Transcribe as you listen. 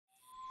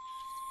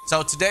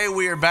So today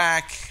we are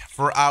back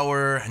for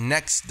our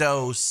next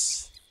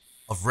dose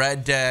of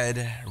Red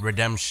Dead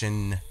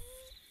Redemption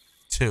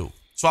 2.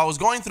 So I was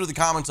going through the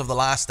comments of the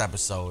last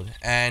episode,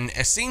 and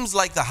it seems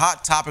like the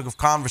hot topic of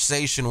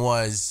conversation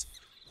was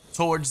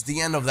towards the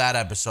end of that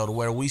episode,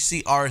 where we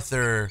see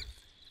Arthur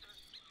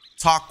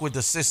talk with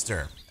the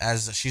sister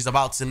as she's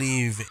about to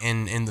leave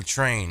in the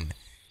train.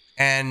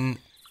 And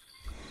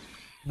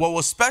what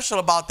was special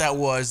about that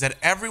was that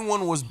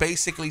everyone was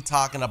basically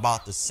talking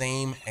about the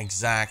same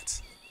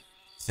exact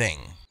thing.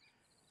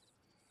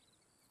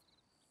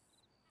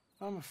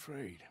 I'm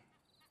afraid.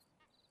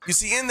 You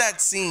see, in that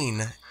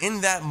scene,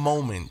 in that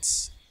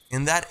moment,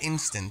 in that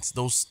instant,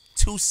 those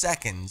 2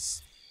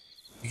 seconds,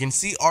 you can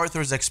see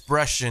Arthur's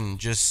expression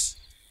just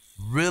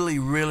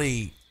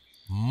really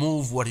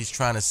move what he's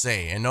trying to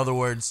say. In other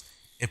words,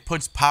 it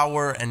puts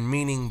power and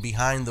meaning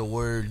behind the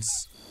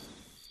words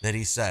that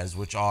he says,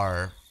 which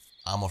are,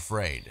 I'm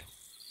afraid.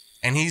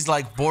 And he's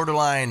like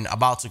borderline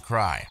about to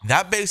cry.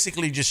 That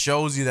basically just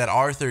shows you that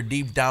Arthur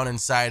deep down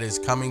inside is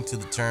coming to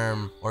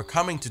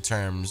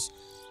terms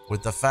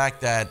with the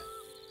fact that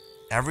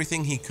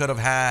everything he could have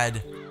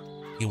had,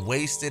 he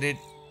wasted it,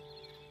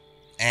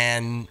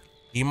 and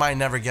he might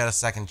never get a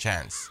second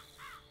chance.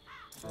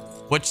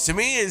 Which to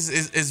me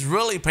is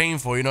really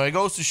painful. You know, it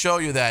goes to show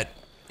you that,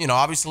 you know,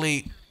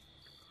 obviously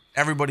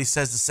everybody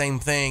says the same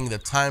thing,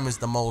 that time is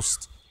the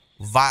most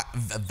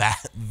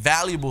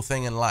valuable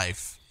thing in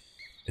life.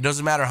 It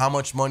doesn't matter how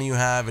much money you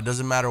have. It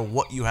doesn't matter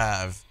what you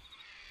have.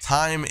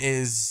 Time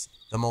is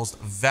the most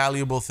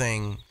valuable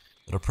thing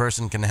that a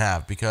person can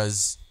have,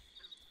 because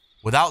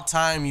without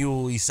time,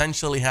 you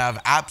essentially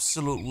have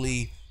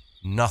absolutely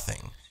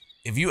nothing.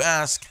 If you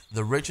ask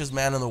the richest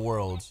man in the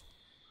world,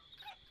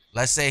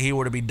 let's say he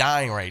were to be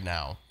dying right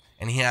now,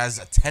 and he has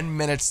 10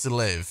 minutes to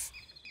live,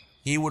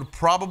 he would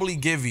probably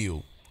give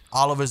you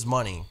all of his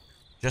money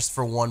just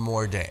for one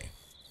more day.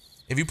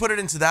 If you put it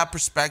into that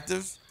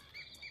perspective,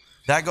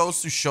 that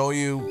goes to show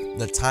you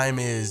that time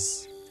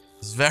is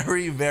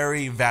very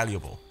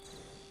valuable.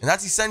 And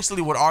that's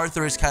essentially what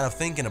Arthur is kind of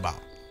thinking about.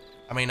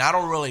 I mean, I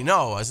don't really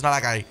know. It's not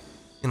like I,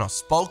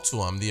 spoke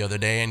to him the other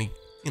day and he,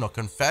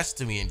 confessed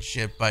to me and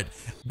shit. But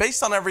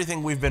based on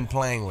everything we've been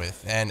playing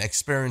with and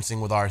experiencing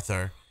with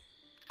Arthur,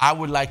 I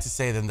would like to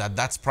say then that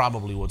that's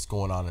probably what's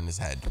going on in his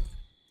head.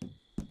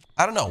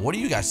 I don't know. What do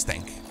you guys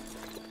think?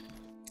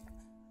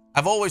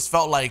 I've always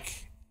felt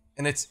like,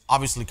 and it's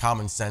obviously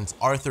common sense,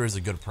 Arthur is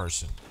a good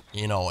person.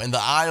 In the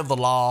eye of the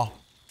law,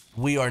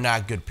 we are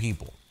not good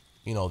people.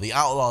 The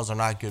outlaws are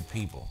not good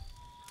people.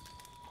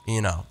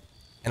 And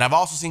I've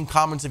also seen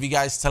comments of you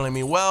guys telling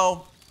me,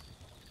 well,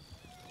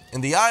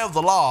 in the eye of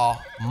the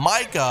law,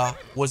 Micah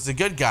was the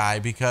good guy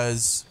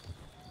because...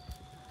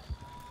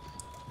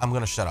 I'm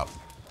gonna shut up.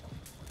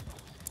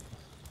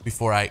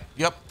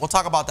 Yep, we'll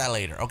talk about that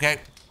later, okay?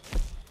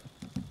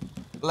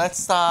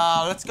 Let's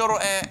go to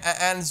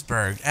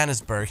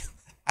Annesburg.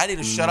 I need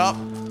to shut up.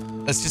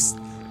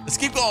 Let's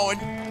keep going.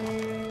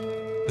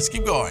 Let's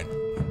keep going.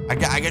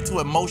 I get too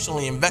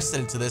emotionally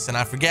invested into this and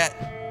I forget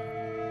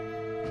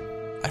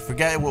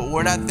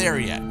we're not there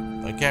yet.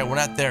 Okay, we're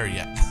not there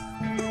yet.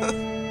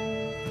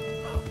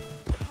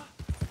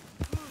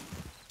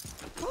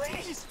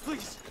 Please.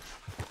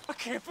 I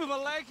can't feel my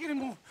leg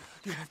anymore.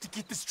 You have to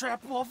get the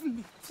strap off of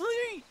me,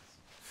 please.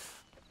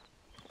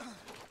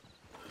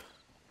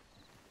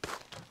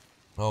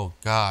 Oh,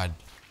 God.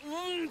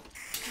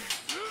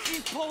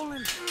 Keep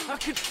pulling. I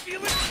can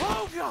feel it.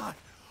 Oh, God.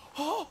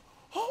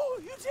 Oh,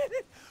 you did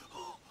it.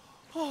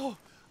 I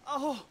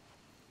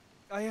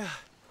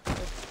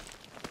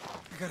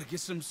gotta get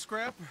some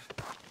scrap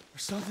or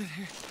something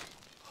here.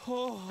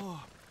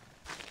 Oh,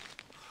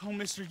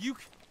 mister,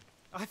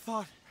 I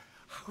thought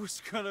I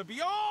was gonna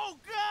be, oh,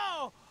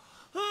 God.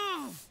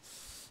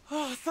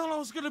 I thought I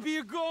was gonna be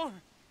a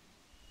goner.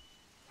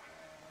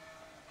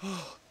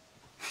 Oh,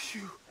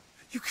 you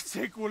can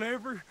take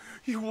whatever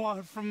you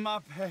want from my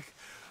pack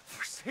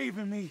for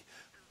saving me.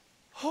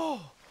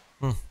 Oh.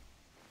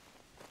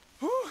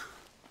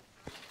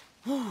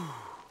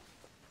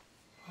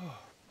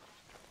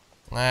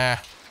 Nah,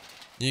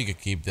 you could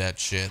keep that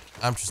shit.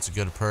 I'm just a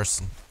good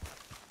person.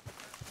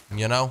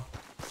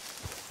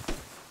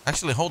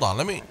 Actually, hold on.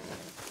 Let me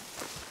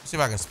see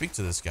if I can speak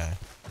to this guy.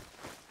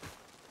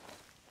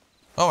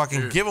 Oh, I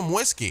can give him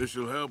whiskey. This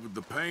will help with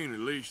the pain, at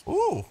least.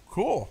 Ooh,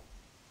 cool.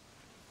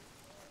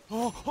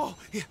 Oh,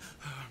 yeah.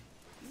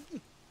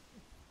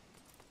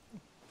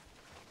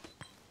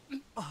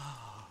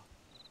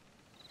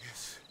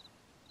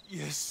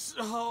 Yes.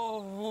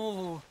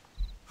 Oh.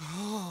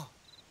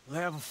 We'll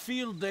have a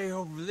field day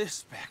over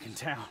this back in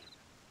town.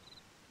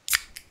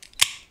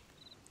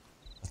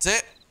 That's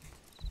it.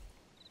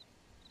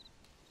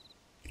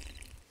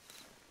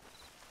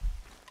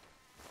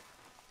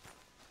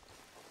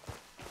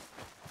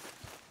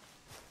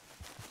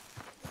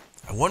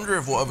 I wonder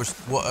if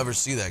we'll ever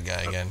see that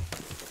guy again.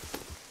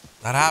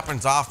 That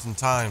happens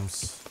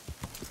oftentimes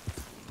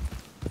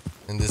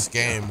in this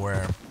game,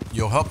 where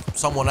you'll help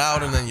someone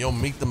out and then you'll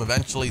meet them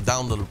eventually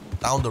down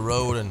the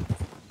road, and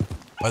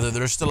Whether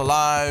they're still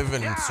alive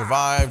and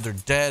survived or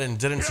dead and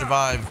didn't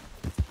survive,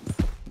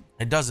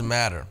 it doesn't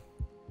matter.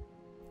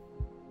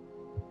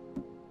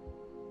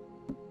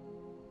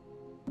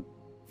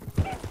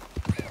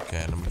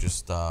 Okay, let me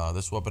just,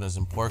 this weapon is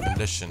in poor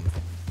condition.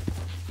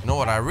 You know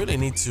what, I really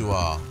need to, do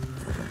I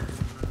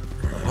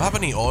have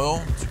any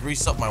oil to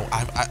grease up my,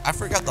 I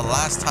forgot the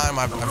last time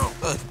I've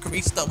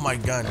greased up my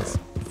guns.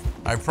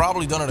 I've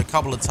probably done it a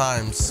couple of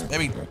times,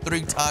 maybe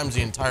 3 times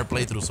the entire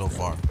playthrough so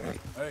far.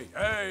 Hey,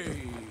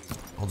 hey.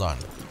 Hold on.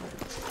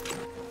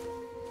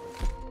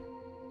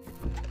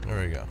 There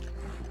we go.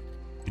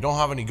 You don't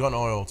have any gun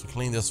oil to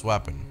clean this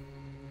weapon.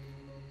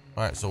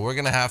 Alright, so we're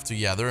gonna have to,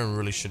 yeah, they're in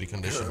really shitty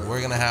condition.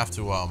 We're gonna have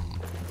to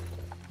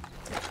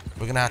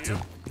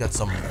get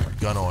some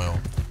gun oil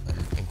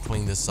and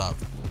clean this up.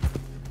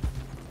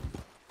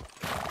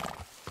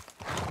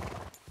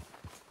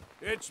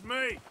 It's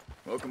me.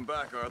 Welcome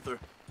back, Arthur.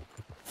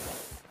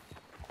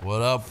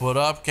 What up,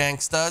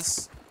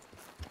 gangstas?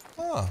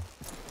 Huh.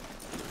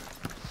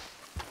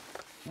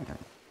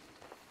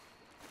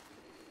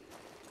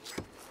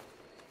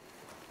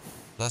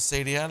 Is that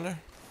Sadie Adler?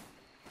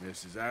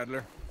 Mrs.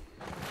 Adler.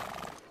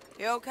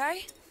 You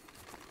okay?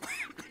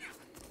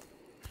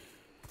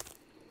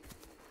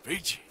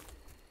 Peachy.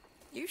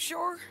 You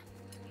sure?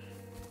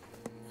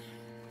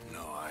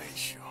 No, I ain't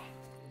sure.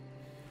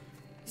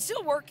 You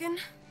still working?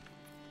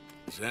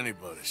 Is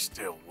anybody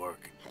still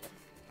working?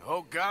 The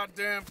whole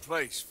goddamn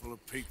place full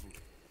of people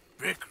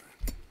bickering,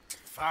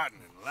 fighting,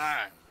 and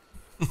lying.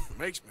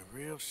 Makes me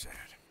real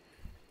sad.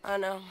 I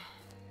know.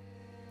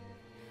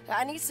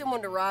 I need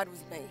someone to ride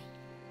with me.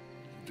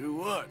 Do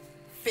what?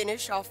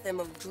 Finish off them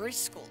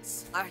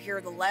O'Driscolls. I hear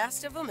the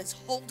last of them is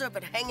holed up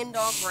at Hanging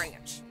Dog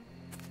Ranch.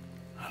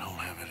 I don't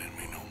have it in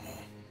me no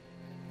more.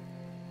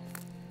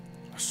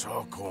 I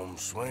saw Colm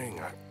swing.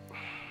 I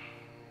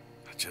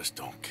just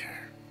don't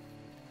care.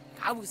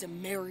 I was a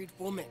married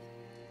woman.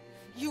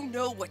 You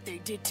know what they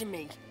did to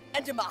me.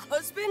 And to my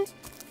husband?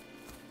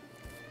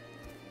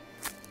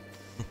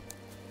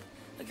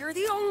 You're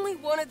the only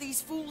one of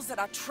these fools that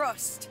I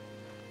trust.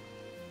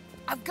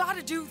 I've got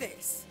to do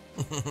this.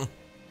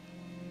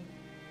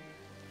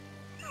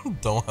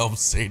 Don't help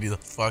Sadie the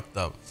fucked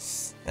up.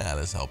 Yeah,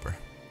 let's help her.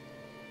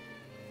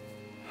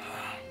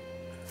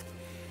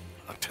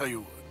 I'll tell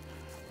you what,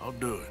 I'll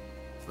do it.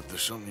 But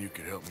there's something you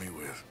could help me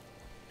with.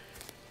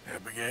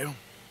 Abigail,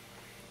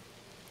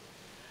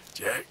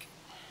 Jack,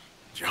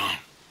 John,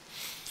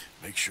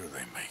 make sure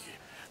they make it.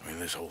 I mean,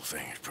 this whole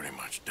thing is pretty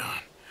much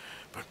done.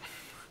 But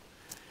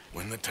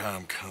when the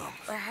time comes...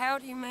 How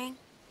do you mean?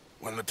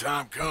 When the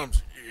time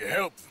comes, you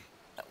help them.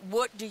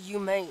 What do you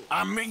mean?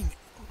 I mean,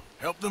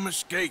 help them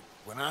escape.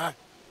 When I...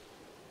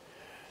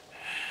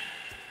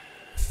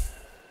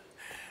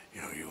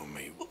 You know, you and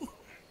me,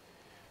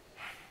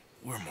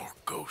 we're more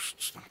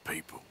ghosts than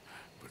people.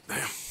 But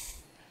them,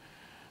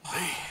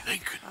 they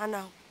could... I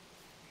know.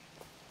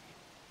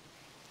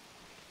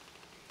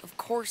 Of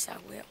course I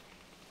will.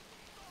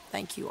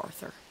 Thank you,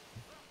 Arthur.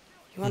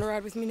 You want to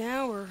ride with me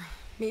now, or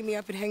meet me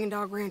up at Hanging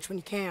Dog Ranch when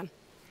you can?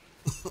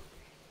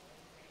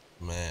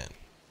 Man.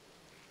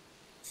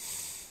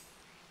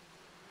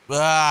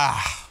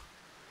 Ah.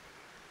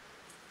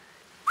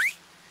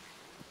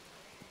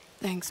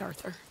 Thanks,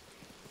 Arthur.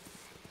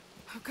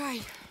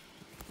 Okay,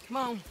 come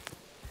on.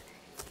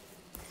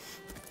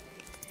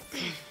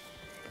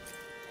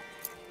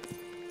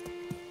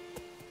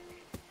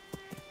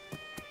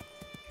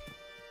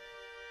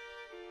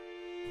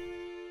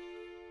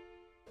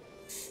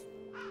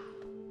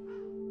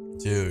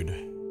 Dude.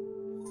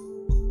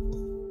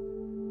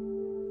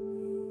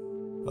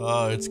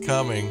 Oh, it's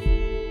coming.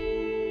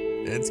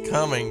 It's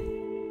coming.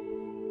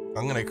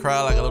 I'm gonna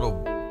cry like a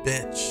little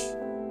bitch.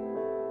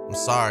 I'm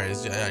sorry.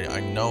 I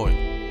know it.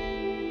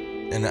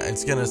 And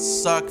it's gonna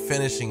suck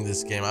finishing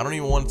this game. I don't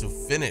even want to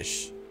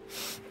finish.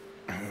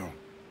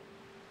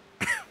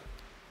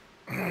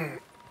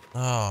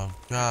 Oh,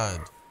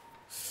 God.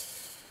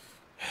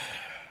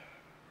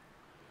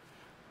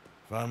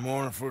 Fine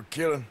morning for a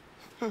killing.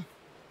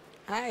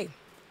 Hey.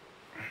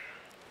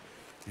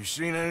 You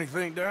seen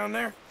anything down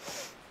there?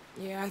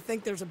 Yeah, I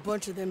think there's a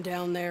bunch of them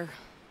down there.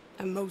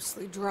 I'm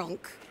mostly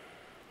drunk.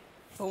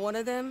 But one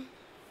of them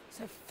is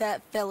a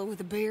fat fella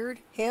with a beard.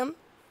 Him?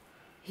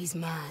 He's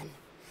mine.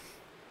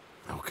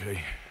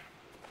 Okay.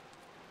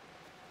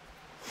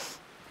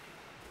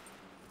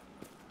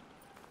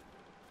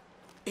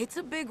 It's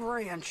a big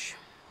ranch.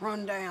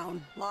 Run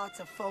down. Lots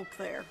of folk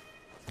there.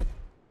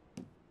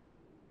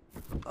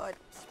 But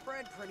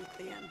spread pretty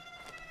thin.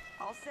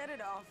 I'll set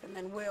it off and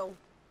then we'll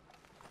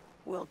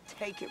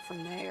take it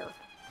from there.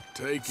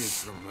 Take it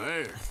from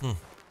there.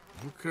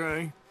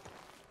 Okay.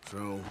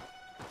 So,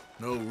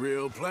 no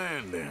real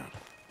plan then.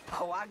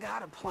 Oh, I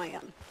got a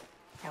plan.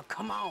 Now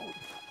come on.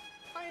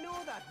 I know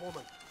that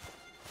woman.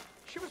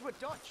 She was with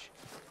Dutch.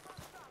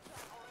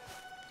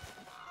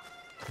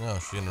 No,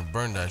 she gonna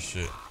burn that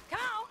shit. Come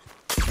on.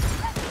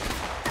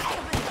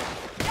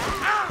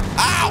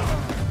 Ow!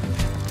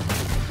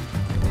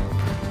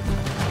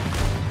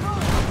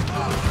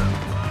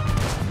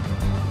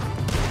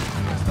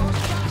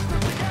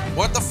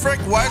 What the frick?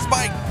 Why is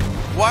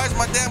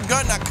my damn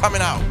gun not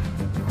coming out?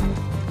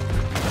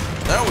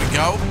 There we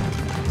go.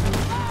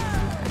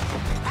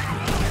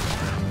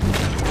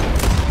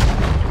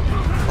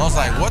 I was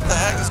like, what the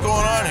heck is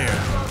going on here?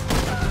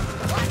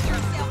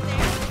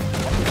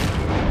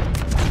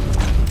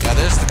 Yeah,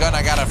 this is the gun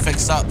I gotta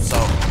fix up, so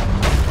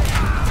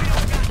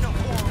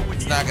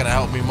it's not gonna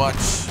help me much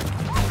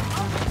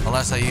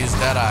unless I use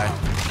Deadeye.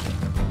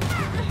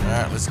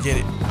 Alright, let's get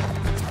it.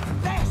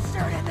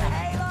 Bastard in the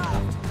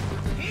hayloft!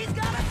 He's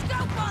got a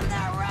scope on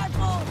that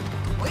rifle!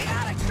 We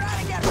gotta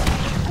try to get him!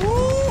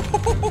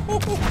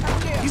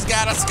 He's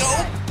got a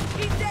scope!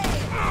 He's dead!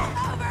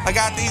 I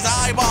got these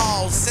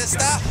eyeballs, sister!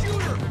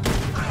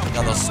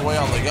 Now the sway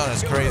on the gun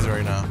is crazy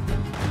right now.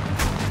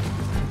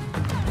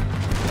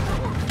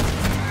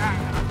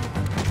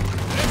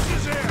 This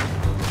is it.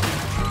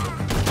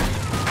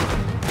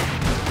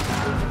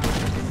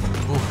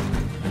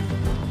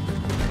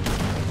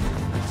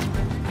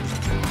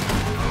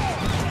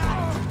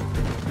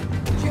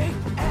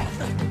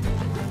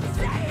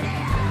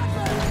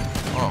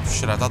 Oh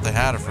shit, I thought they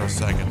had it for a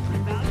second.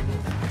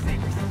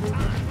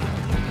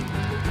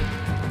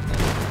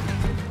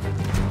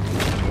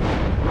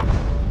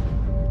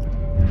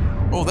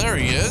 Oh, there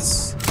he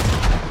is.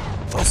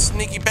 Oh,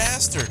 sneaky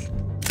bastard. Kill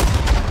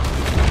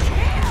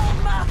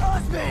my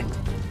husband!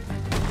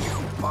 You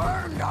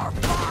burned our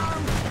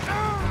farm!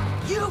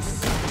 You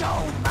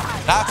stole my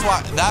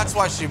That's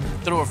why she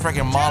threw a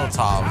freaking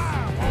Molotov.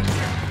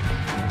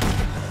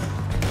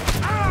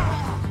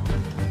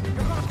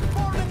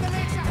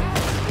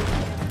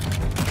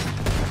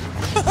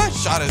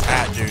 Shot his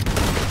hat, dude.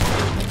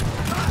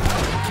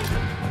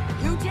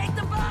 You take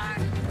the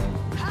barn,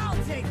 I'll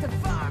take the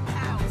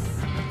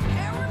farmhouse.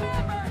 And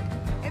remember,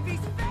 if he's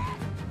fat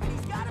and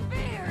he's got a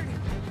beard,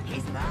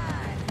 he's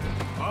mine.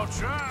 I'll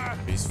try.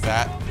 He's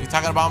fat. You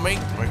talking about me?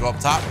 Let me go up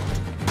top.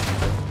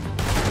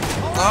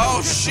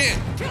 Oh shit!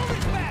 Kill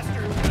this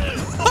bastard!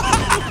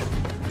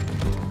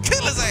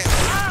 Kill his ass!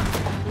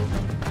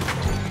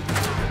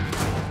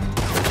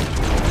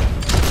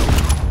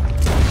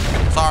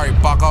 Sorry,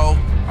 bucko.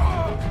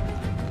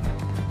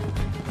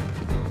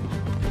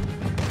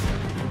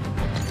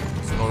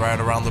 Let's go right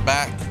around the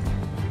back.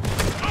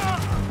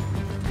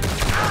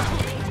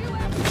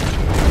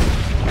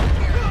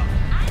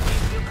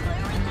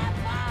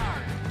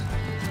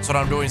 That's what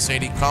I'm doing,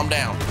 Sadie. Calm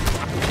down.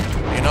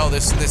 You know,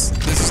 this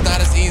is not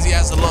as easy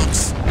as it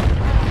looks.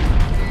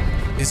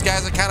 These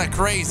guys are kind of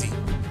crazy.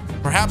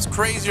 Perhaps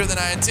crazier than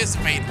I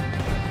anticipated.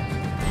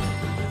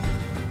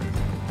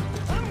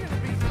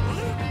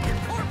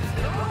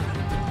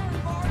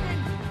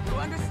 You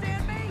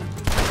understand me?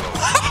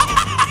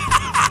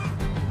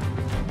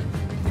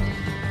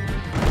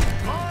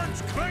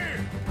 Barn's clear.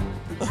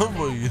 Oh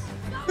my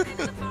Go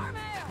into the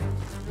farmhouse!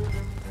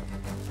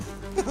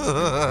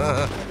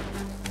 god.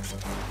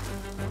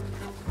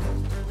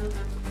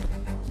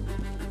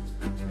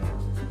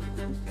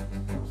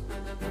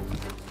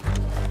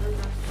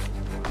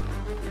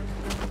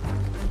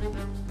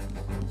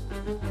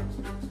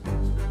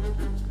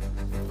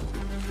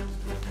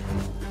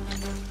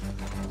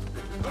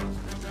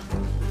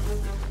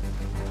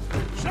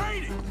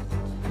 Shady.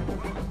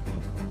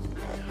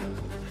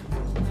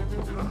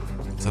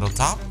 Is it on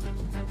top?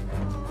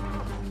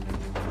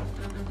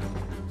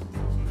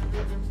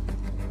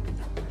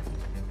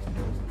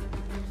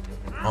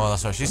 Oh,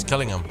 that's right. She's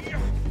killing him.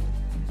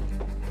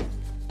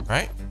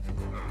 Right?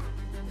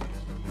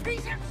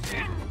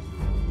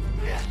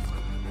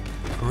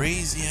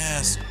 Crazy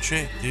ass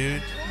chick,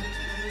 dude.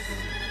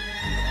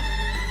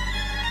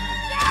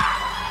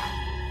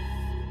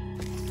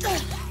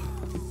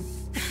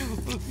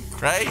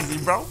 Crazy,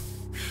 bro.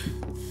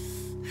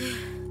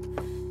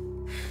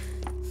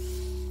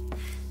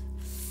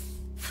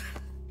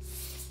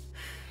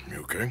 You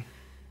okay?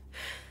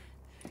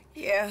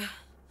 Yeah.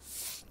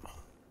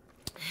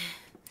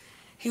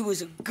 He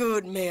was a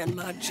good man,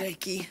 my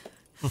Jakey.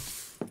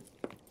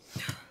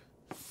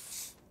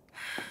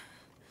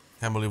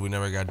 Can't believe we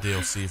never got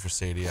DLC for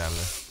Sadie out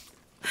of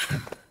there.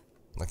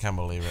 I can't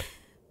believe it.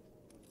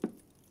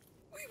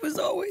 We was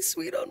always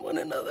sweet on one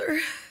another.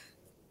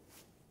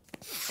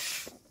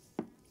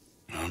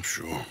 I'm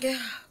sure.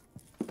 Yeah.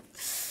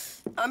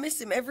 I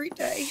miss him every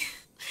day,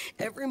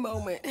 every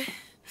moment.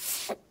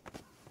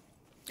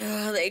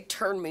 They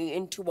turned me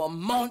into a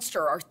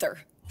monster,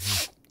 Arthur.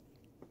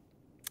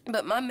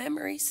 But my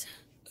memories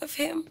of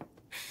him,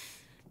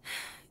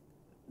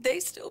 they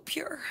still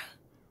pure.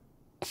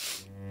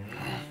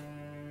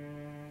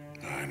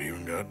 I ain't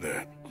even got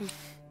that.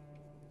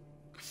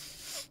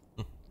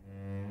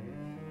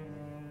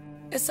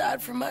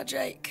 Aside from my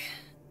Jake,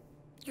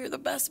 you're the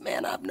best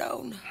man I've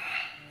known.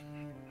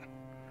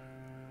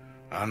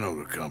 I know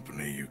the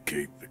company you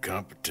keep. The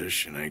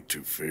competition ain't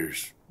too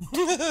fierce.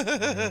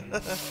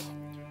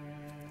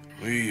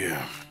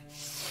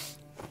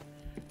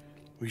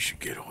 We should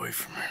get away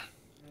from here.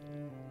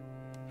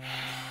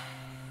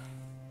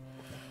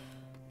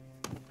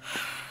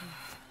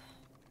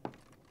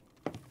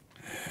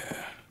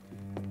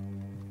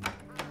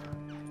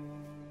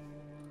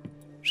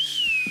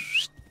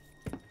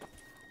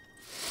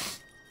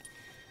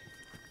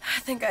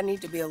 think I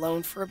need to be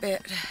alone for a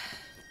bit.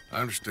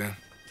 I understand.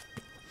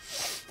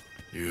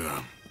 You,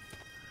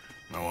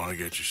 might want to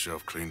get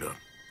yourself cleaned up.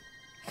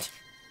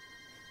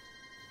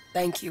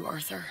 Thank you,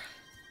 Arthur.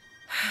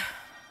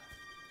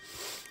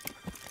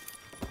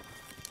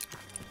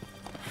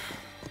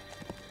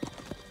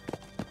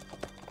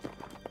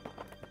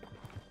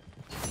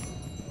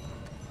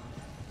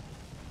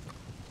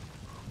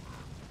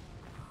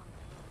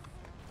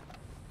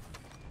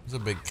 It's a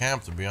big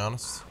camp, to be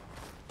honest.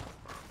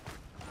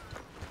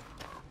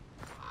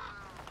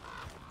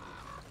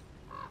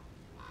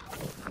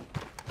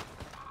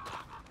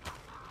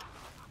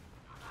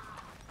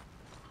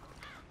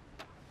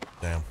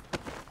 Damn.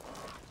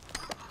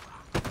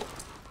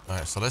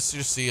 Alright, so let's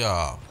just see,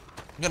 I'm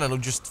gonna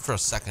loot just for a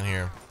second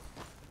here.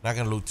 Not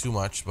gonna loot too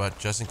much, but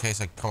just in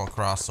case I come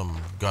across some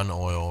gun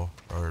oil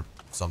or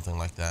something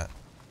like that.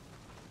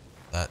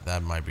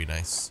 That might be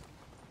nice.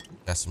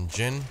 Got some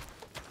gin.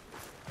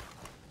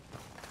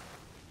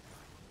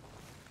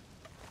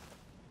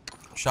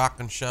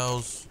 Shotgun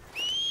shells.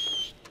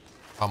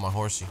 Oh, my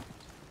horsey.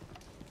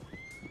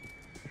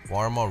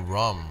 Guarma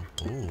rum.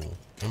 Ooh.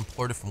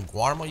 Imported from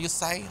Guarma, you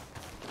say?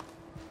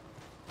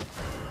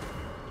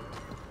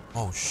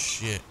 Oh,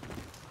 shit.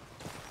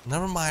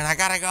 Never mind. I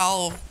gotta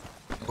go.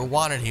 We're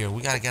wanted here.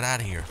 We gotta get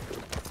out of here.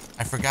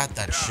 I forgot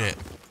that shit.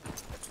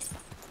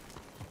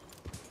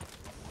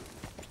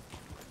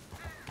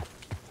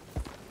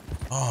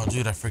 Oh,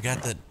 dude, I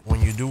forgot that when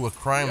you do a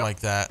crime like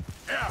that,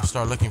 they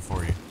start looking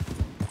for you.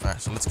 Alright,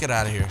 so let's get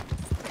out of here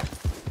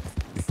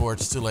before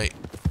it's too late.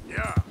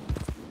 Yeah.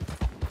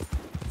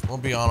 We'll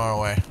be on our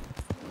way.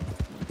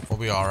 We'll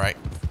be alright.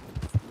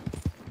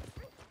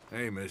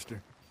 Hey,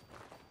 mister.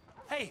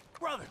 Hey,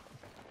 brother.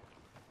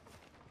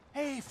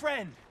 Hey,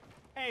 friend.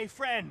 Hey,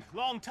 friend.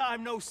 Long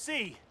time no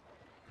see.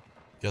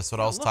 Guess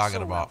what I was look talking so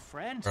well, about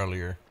friend.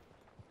 earlier.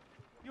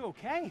 You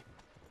okay?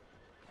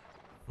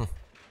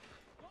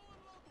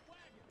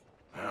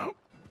 No,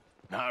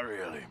 not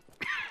really.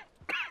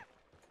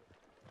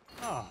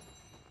 Oh,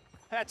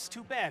 that's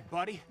too bad,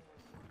 buddy.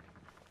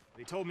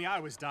 They told me I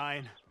was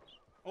dying,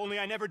 only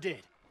I never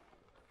did.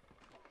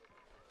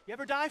 You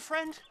ever die,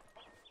 friend?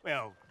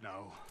 Well,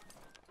 no.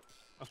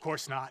 Of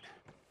course not.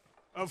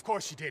 Of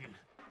course you didn't.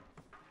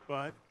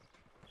 But,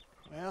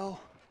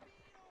 well,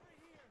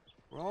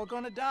 we're all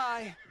gonna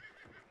die.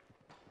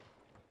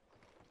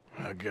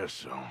 I guess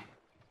so.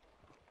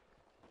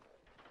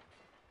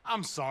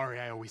 I'm sorry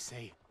I always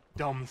say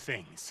dumb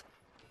things.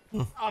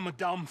 I'm a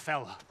dumb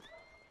fella.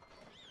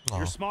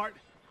 You're smart,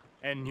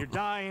 and you're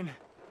dying,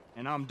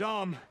 and I'm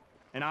dumb,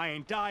 and I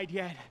ain't died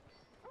yet.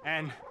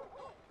 And,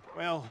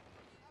 well,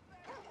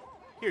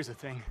 here's the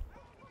thing.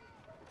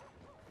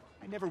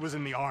 I never was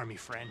in the army,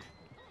 friend.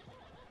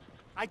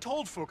 I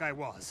told folk I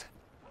was,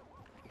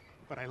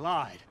 but I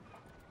lied.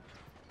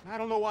 And I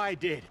don't know why I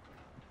did.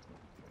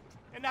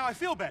 And now I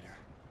feel better.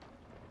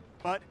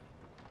 But,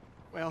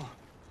 well,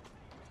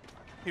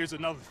 here's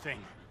another thing.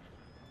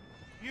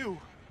 You,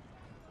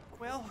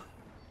 well,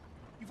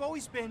 you've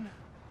always been,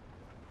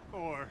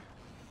 or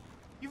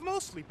you've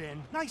mostly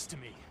been nice to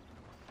me.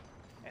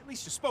 At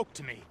least you spoke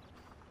to me.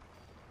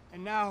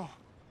 And now,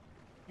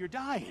 you're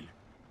dying.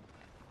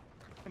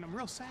 And I'm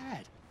real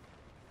sad.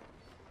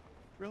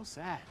 Real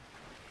sad.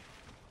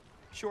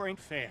 Sure ain't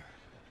fair.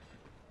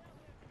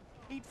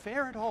 Ain't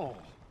fair at all.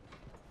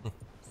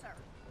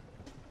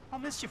 I'll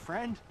miss you,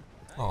 friend.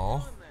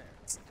 Oh.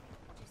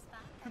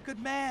 You're a good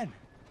man.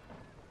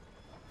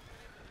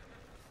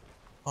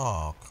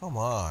 Oh, come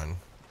on.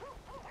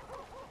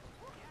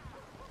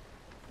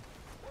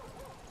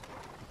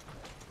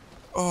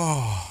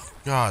 Oh,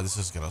 God, this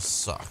is gonna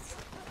suck.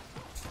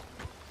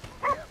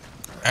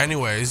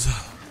 Anyways.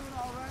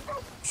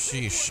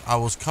 Sheesh. I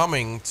was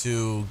coming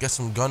to get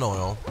some gun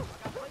oil.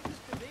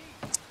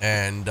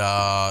 And,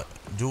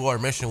 do our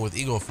mission with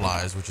eagle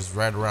flies, which is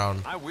right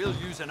around I will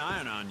use an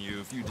iron on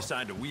you if you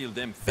decide to wield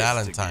them fists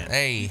Valentine. again.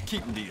 Hey.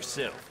 Keep them to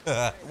yourself.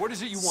 What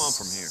is it you want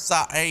from here?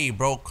 Hey,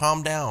 bro,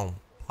 calm down,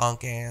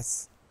 punk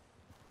ass.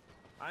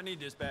 I need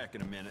this back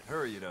in a minute.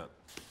 Hurry it up.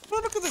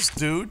 Well, look at this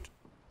dude.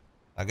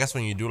 I guess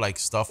when you do like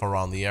stuff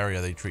around the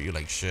area, they treat you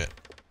like shit.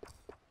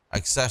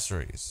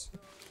 Accessories.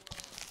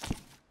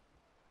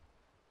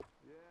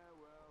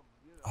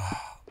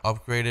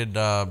 Upgraded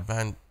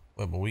band.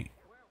 Wait, but we.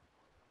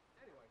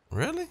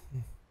 Really?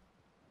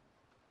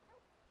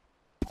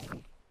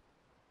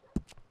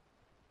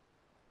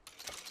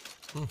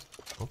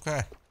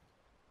 Okay.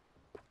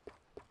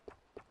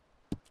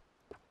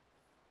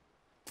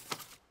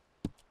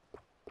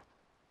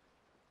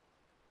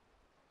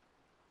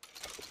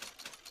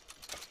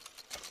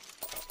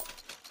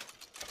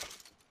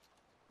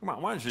 Come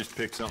on, why don't you just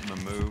pick something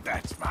to move?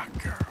 That's my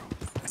girl.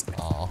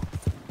 Aw.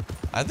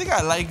 I think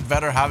I like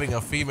better having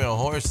a female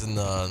horse than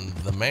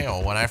the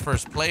male. When I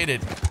first played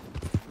it,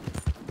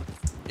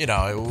 you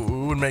know,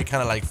 we would make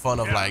kind of like fun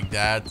of like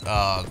that.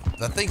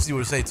 The things you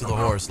would say to the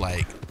horse,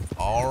 like,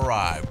 "All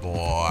right,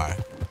 boy,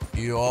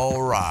 you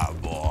all right,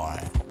 boy,"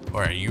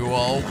 or "You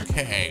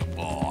okay,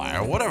 boy,"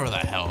 or whatever the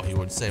hell he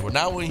would say. But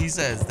now when he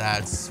says,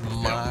 "That's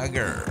my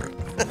girl,"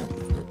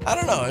 I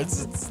don't know.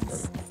 It's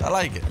I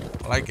like it.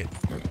 I like it.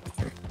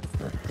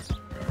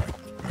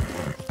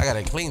 I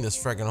gotta clean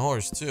this freaking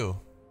horse too.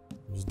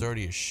 It was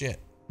dirty as shit.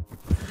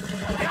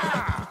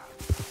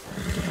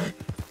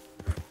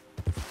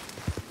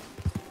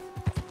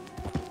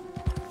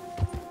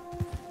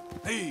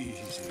 Easy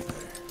there.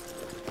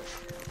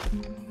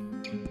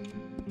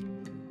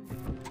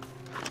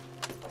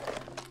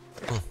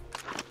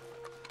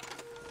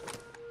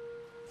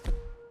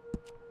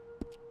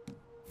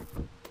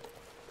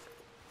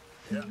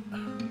 Yeah.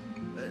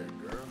 There,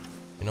 girl.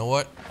 You know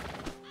what?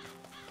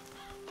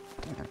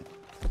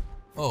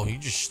 Oh, you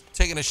just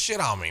taking a shit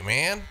on me,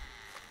 man.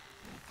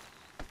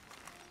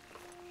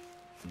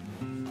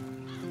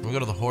 Let me go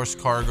to the horse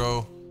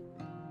cargo.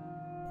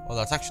 Oh,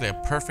 that's actually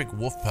a perfect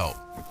wolf pelt.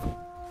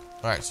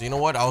 All right, so you know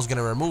what? I was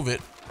gonna remove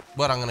it,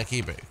 but I'm gonna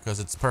keep it because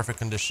it's perfect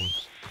condition.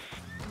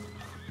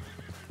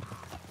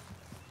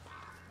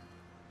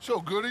 So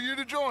good of you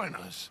to join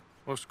us.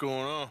 What's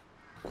going on?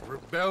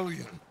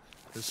 Rebellion.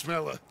 The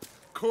smell of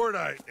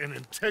cordite and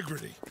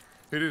integrity.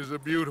 It is a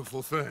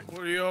beautiful thing.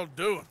 What are y'all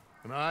doing?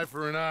 An eye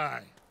for an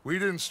eye. We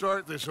didn't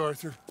start this,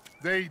 Arthur.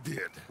 They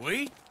did.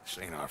 We? This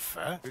ain't our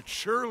fight. It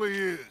surely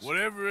is.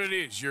 Whatever it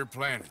is you're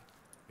planning,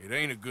 it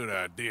ain't a good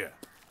idea.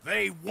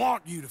 They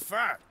want you to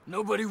fight.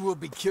 Nobody will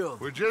be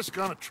killed. We're just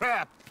gonna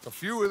trap a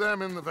few of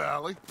them in the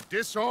valley,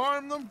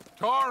 disarm them,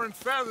 tar and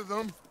feather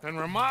them, and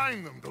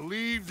remind them to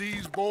leave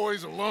these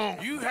boys alone.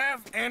 You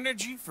have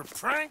energy for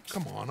pranks?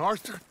 Come on,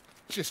 Arthur.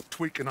 Just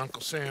tweaking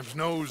Uncle Sam's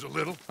nose a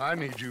little. I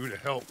need you to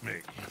help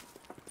me.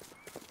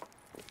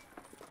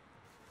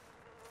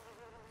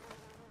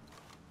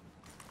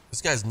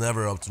 This guy's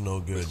never up to no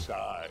good.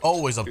 Besides,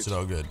 Always up it's to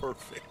no good.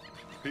 Perfect.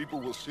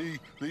 People will see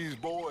these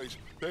boys.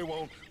 They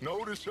won't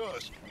notice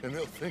us, and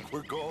they'll think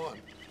we're gone.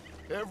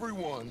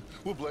 Everyone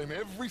will blame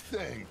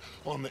everything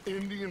on the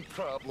Indian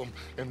problem,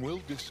 and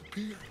we'll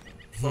disappear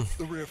up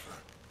the river.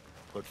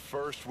 But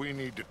first, we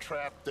need to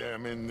trap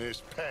them in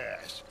this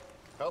pass.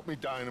 Help me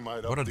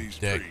dynamite What up a these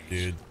dick,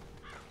 trees. dude.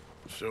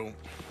 So,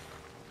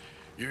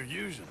 you're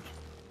using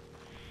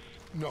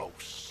them? No,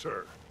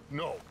 sir.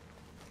 No.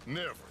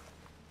 Never.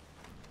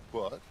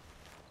 But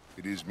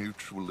it is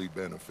mutually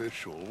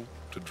beneficial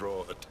to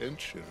draw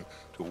attention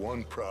to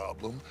one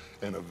problem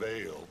and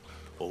avail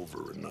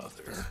over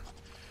another.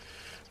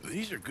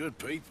 These are good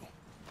people,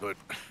 but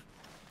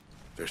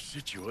their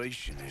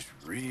situation is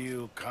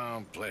real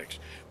complex.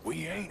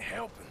 We ain't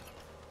helping them.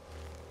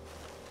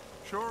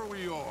 Sure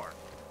we are.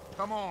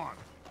 Come on,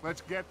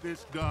 let's get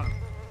this done.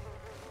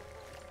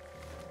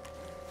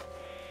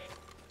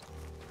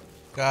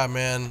 God,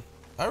 man,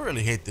 I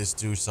really hate this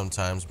dude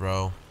sometimes,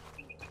 bro.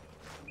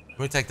 Let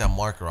me take that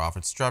marker off.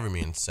 It's driving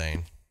me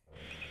insane.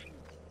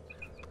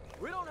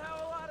 We don't have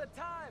a lot of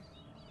time.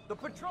 The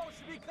patrol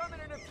should be coming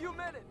in a few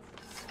minutes.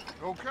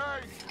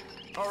 Okay.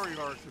 Hurry,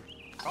 Arthur.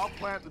 I'll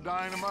plant the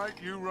dynamite,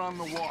 you run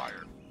the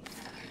wire.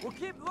 We'll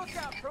keep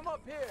lookout from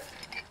up here.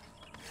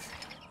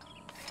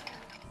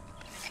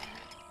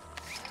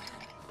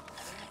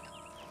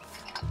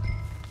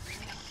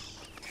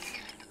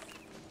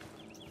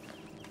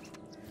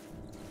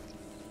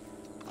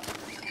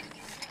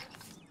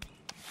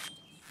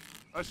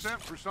 I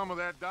sent for some of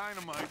that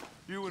dynamite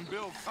you and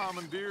Bill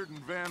commandeered in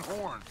Van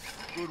Horn.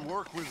 Good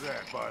work with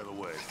that, by the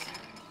way.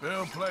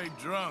 Bill played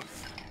drunk.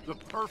 The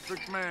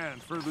perfect man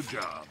for the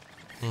job.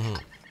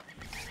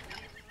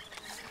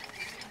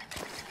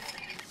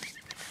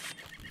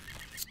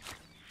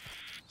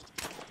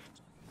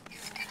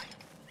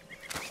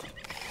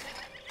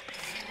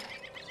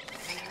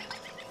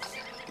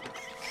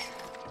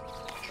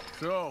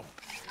 So,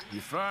 you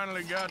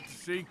finally got to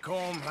see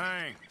Colm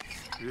hang.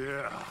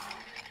 Yeah.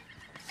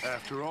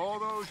 After all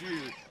those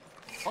years,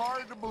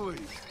 hard to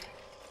believe.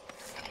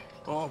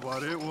 Oh,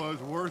 but it was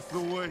worth the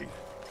wait.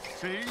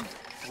 See?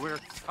 We're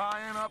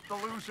tying up the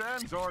loose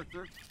ends,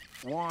 Arthur.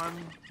 One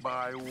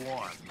by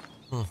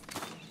one.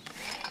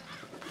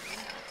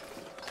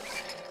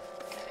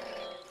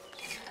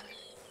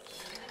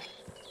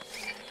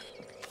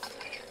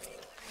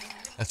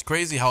 That's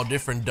crazy how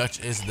different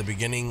Dutch is at the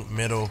beginning,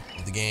 middle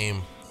of the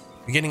game.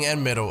 Beginning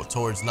and middle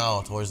towards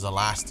now, towards the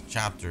last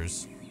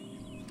chapters.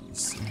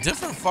 It's a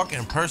different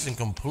fucking person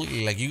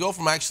completely. Like, you go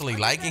from actually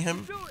liking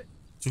him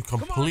to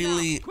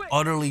completely,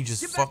 utterly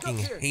just fucking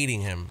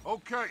hating him.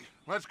 Okay,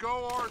 let's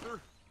go,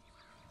 Arthur.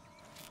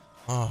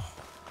 Oh.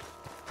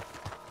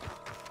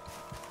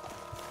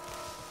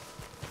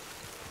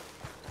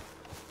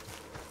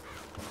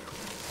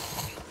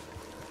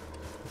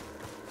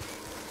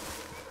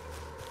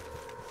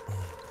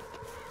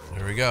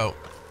 There we go.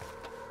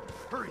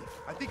 Hurry,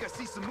 I think I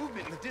see some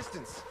movement in the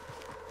distance.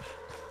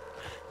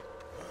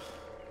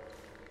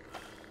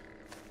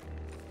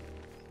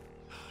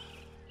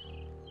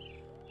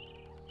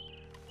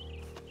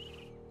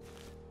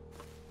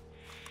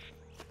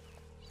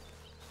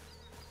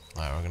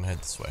 Alright, we're gonna head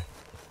this way.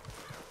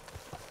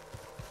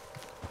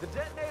 The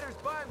detonator's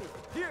by me.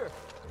 Here.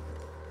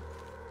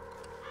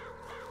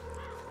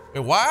 Hey,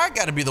 why I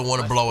gotta be the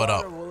one to blow it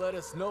up? Will let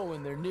us know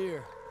when they're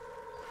near.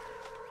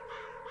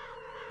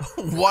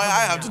 Why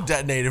I have to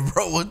detonate it,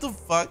 bro? What the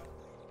fuck?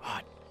 Oh,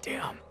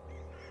 damn.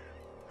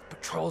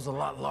 Patrol's a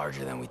lot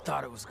larger than we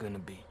thought it was gonna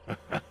be.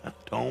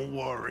 Don't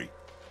worry.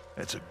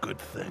 That's a good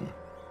thing.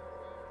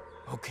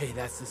 Okay,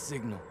 that's the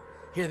signal.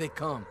 Here they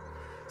come.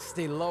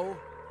 Stay low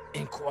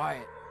and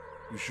quiet.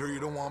 You sure you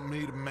don't want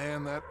me to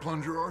man that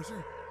plunger,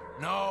 Arthur?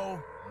 No,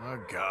 I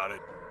got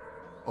it.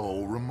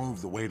 Oh,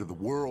 remove the weight of the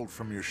world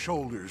from your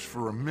shoulders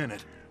for a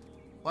minute.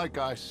 Like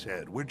I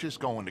said, we're just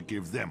going to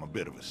give them a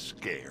bit of a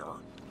scare.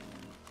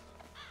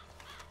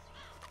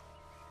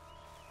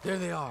 There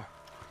they are.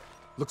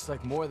 Looks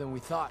like more than we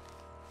thought.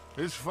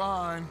 It's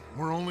fine.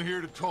 We're only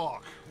here to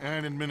talk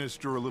and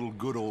administer a little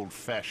good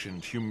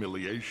old-fashioned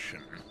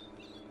humiliation.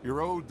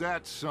 You're owed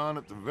that, son,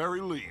 at the very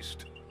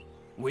least.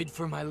 Wait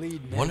for my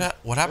lead, man.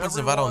 What happens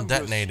if I don't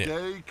detonate it?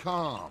 Stay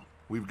calm.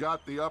 We've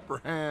got the upper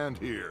hand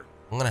here.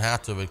 I'm gonna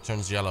have to if it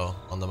turns yellow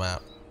on the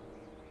map.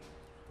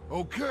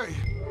 Okay,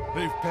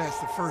 they've passed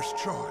the first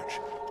charge.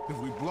 If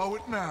we blow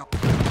it now...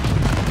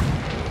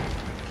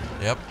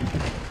 Yep.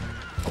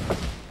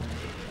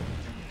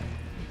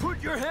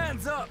 Put your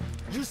hands up!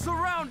 You're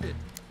surrounded!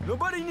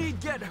 Nobody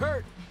need get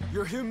hurt!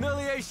 Your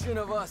humiliation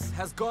of us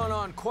has gone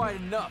on quite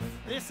enough.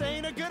 This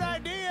ain't a good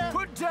idea.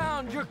 Put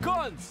down your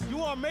guns!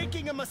 You are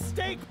making a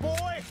mistake,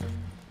 boy.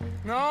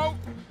 No,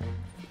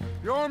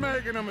 you're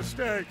making a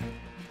mistake.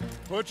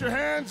 Put your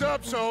hands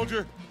up,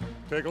 soldier.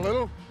 Take a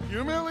little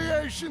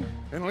humiliation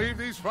and leave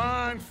these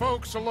fine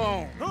folks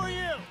alone. Who are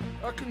you?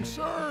 A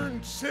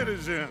concerned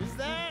citizen. Is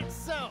that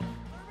so?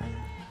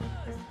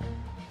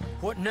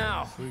 What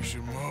now? We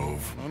should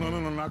move.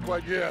 No, not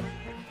quite yet.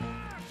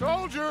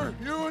 Soldier,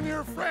 you and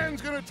your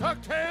friends gonna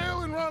tuck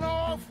tail and run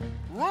off?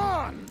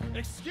 Run!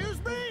 Excuse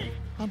me?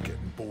 I'm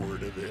getting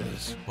bored of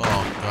this.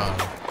 Oh, God.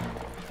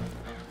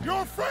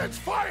 Your friends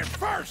fired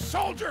first,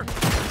 soldier!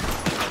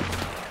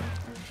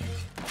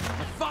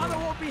 My father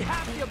won't be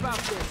happy about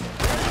this.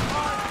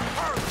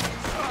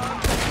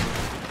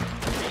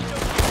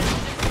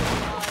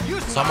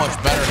 So much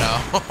better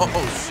now.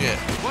 Oh, shit.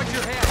 Watch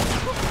your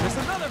hands. Look, there's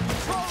another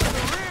patrol in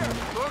the rear.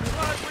 Looks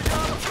like we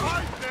got a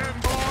fight then,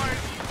 boys.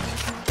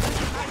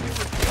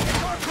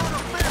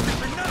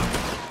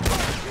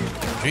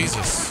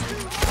 Jesus.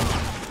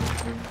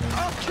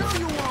 I'll kill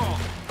you all!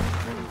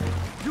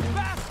 You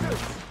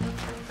bastards!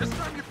 This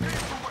time you pay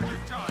for what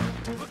you've done.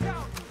 Look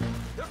out!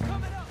 They're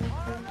coming up!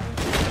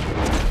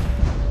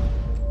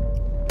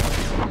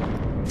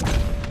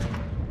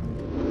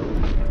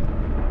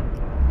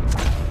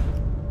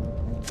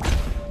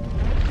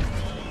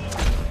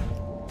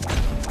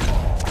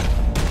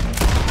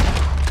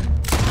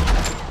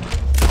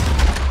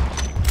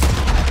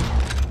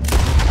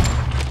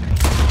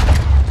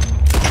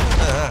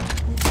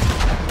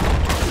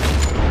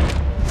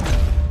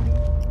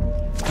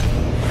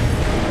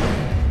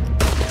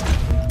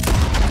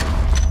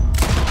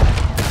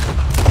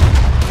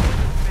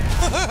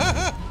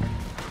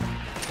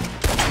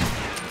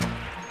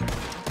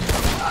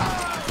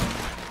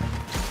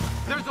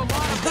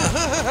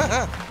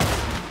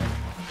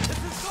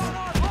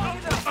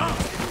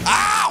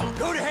 Ow!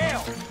 Go to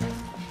hell!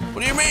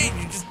 What do you mean?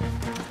 You just...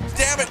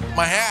 Damn it,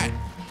 my hat.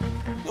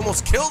 You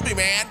almost killed me,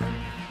 man.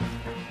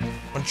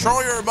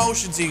 Control your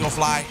emotions, Eagle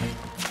Fly.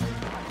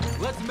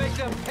 Let's make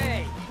them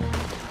pay.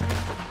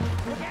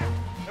 Look out!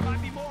 There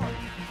might be more.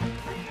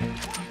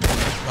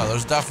 Oh,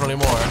 there's definitely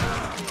more.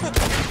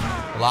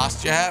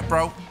 Lost your hat,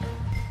 bro.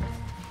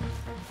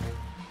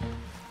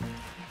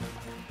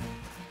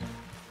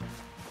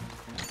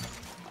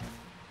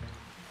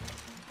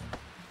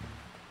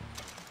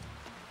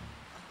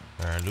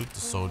 Alright, loot the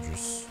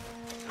soldiers.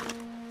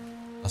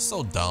 That's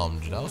so dumb,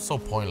 dude. That was so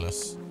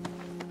pointless.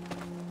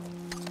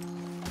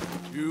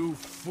 You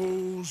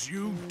fools,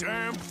 you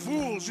damn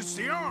fools. It's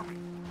the army.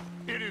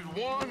 It is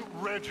one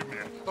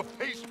regiment of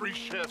pastry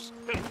chefs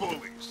and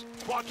bullies.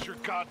 Watch your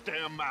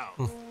goddamn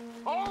mouth.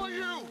 All of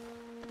you,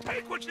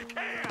 take what you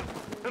can,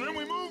 and then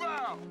we move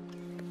out.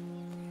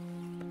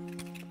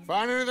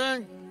 Find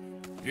anything?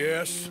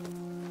 Yes.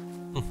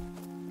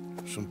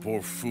 Some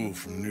poor fool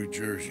from New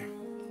Jersey.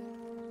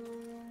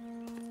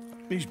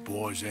 These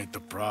boys ain't the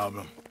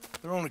problem.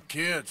 They're only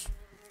kids.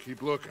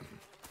 Keep looking.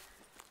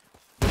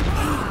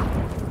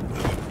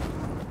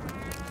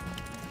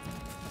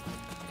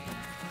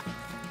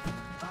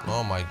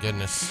 Oh my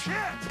goodness. Shit!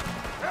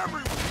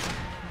 Everyone!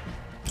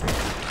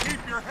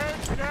 Keep your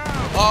heads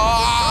down!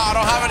 Oh, I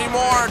don't have any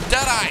more.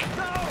 Deadeye.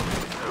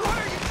 What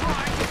are you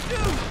trying to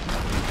do?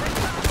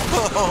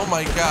 Oh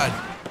my God.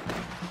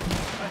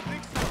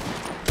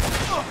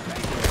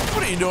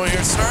 What are you doing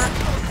here, sir?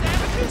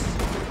 Savages?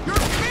 You're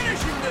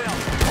finishing them!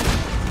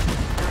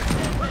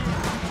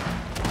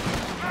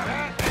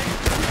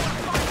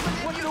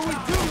 What do we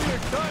do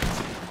here, Dutch?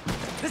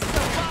 This is a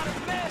lot of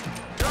men!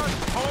 Just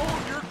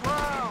hold your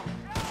ground!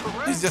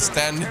 He's just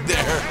standing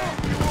there.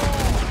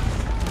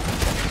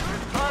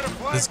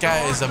 This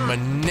guy is a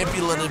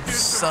manipulative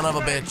son of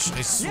a bitch.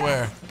 I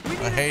swear.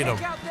 I hate him.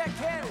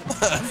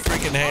 I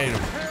freaking hate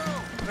him.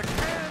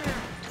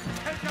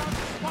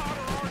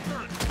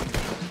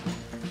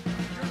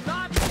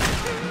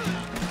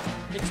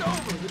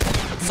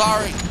 It's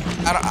sorry.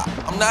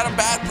 I'm not a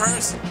bad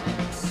person.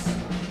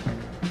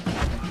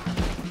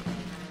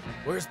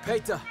 Where's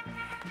Peta?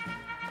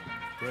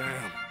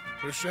 Damn.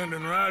 They're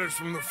sending riders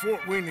from the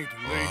fort. We need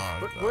to leave.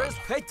 But where's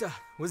Peta?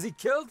 Was he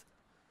killed?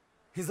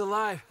 He's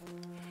alive.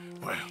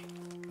 Well,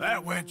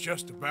 that went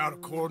just about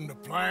according to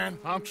plan.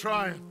 I'm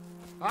trying.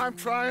 I'm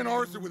trying,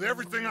 Arthur, with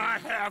everything I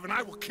have, and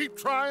I will keep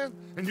trying,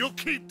 and you'll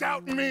keep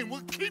doubting me, and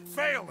we'll keep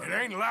failing. It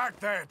ain't like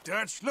that,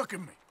 Dutch. Look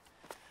at me.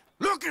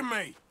 Look at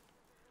me.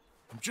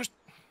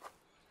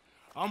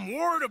 I'm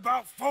worried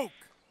about folk.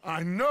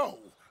 I know.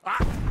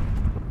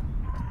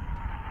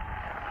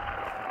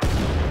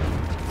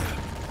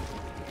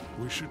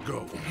 We should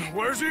go.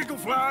 Where's Eagle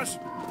Flies?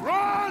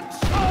 Run,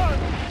 son!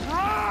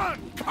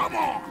 Run! Come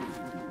on!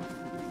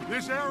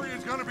 This area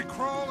is gonna be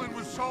crawling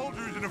with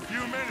soldiers in a few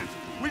minutes.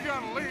 We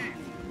gotta leave.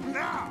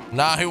 Now!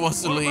 Nah, he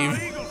wants to leave.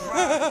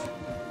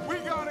 We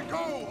gotta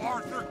go,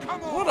 Arthur.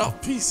 Come on! What a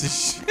piece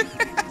of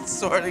shit.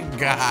 Swear to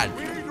God.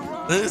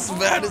 This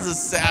man is a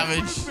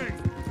savage.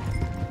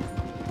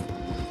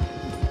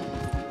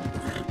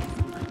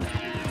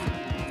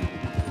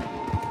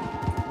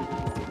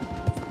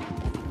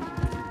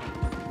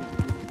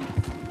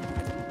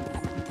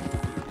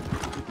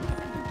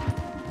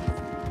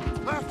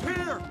 Left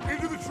here!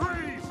 Into the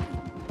trees!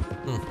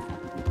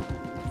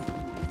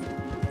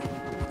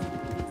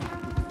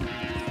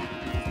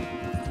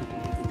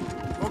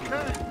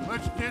 Okay,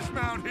 let's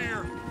dismount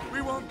here.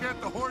 We won't get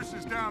the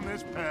horses down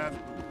this path.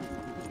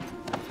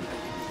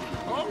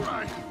 All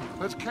right,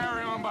 let's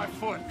carry on by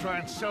foot. Try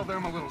and sell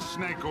them a little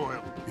snake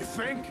oil. You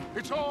think?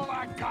 It's all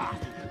I got.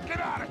 Get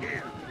out of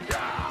here.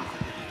 Yeah!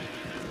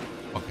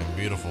 Fucking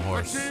beautiful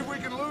horse. Let's see if we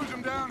can lose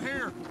them down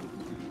here.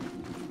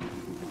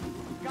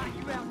 Got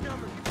you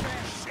outnumbered, you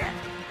bastard. Shit!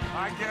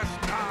 I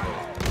guess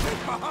not.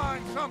 Get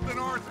behind something,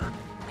 Arthur.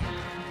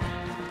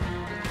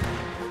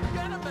 We're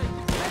gonna make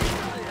it.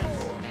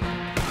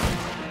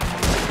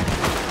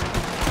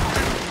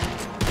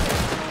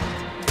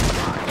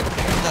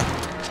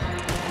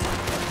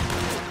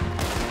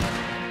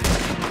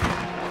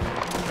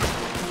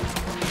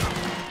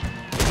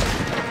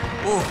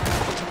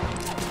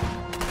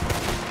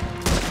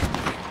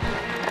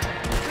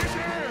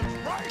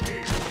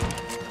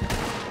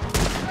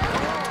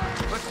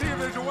 Let's see if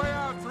there's a way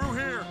out through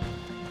here.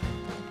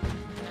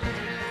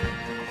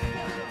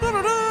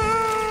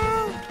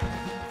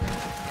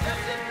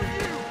 That's it for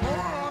you.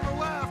 More on the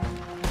left.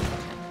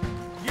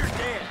 You're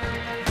dead.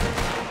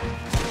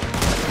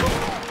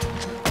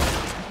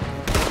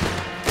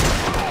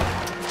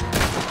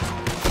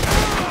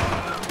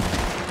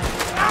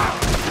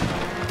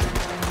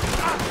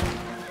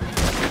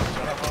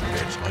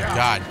 My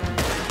God.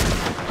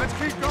 Let's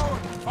keep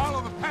going.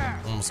 Follow the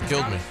path. Almost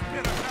killed me.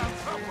 Get us out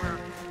somewhere.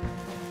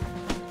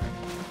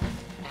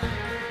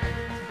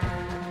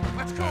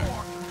 Let's go,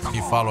 Arthur. Come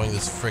Keep on. following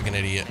this freaking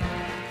idiot.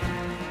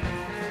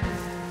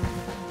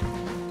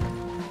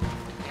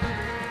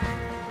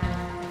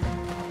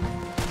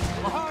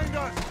 Behind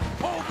us.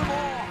 Hold them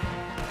off.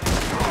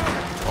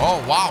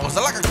 Oh, wow. Was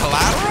that like a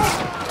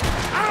collateral?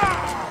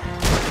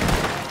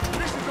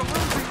 This is a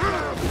losing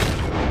battle.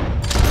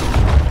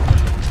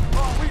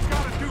 Oh, we've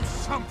got to do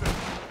something.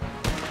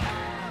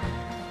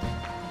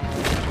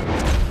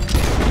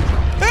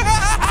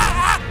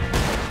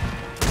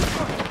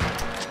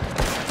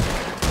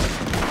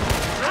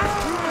 There's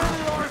too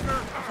many, Arthur.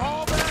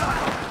 Fall back.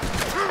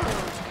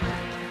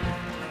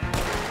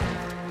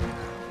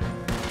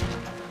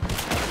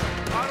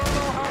 I don't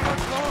know how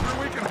much longer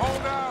we can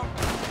hold out.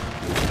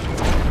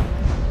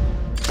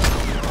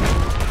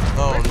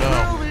 Oh, Kill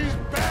no. these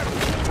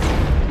battles.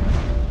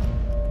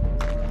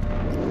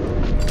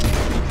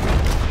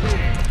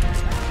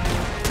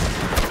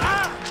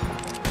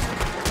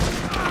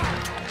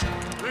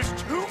 There's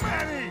too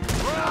many.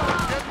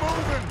 Run, get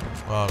moving.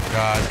 Oh,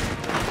 God.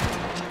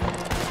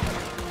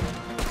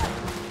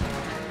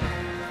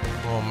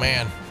 Oh,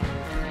 man.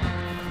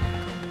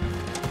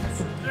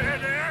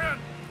 Dead end.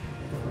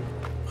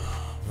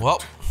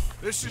 Well,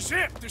 This is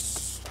it.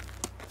 This.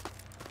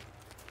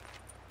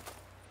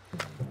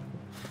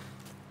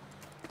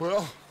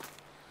 Well,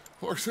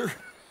 Arthur,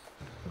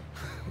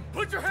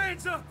 Put your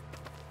hands up!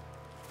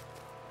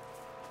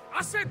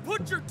 I said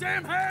put your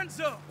damn hands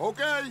up!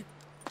 okay.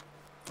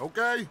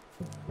 Okay.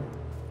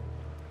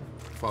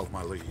 Follow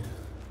my lead.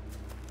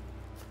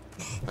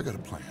 I got a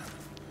plan.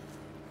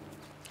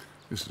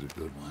 This is a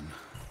good one.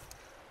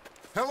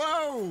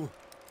 Hello,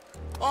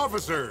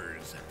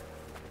 officers.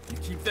 You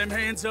keep them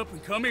hands up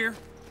and come here.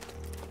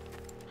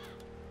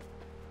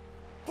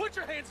 Put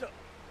your hands up!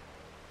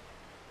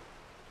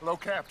 Hello,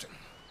 Captain.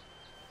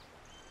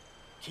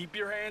 Keep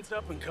your hands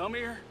up and come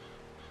here.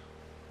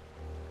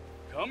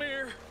 Come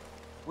here.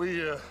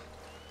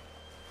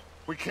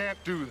 We can't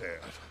do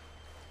that.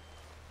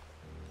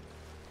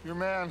 Your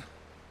man,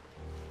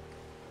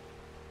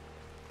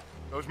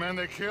 those men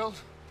they killed,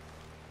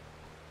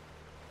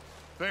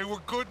 they were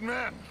good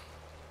men.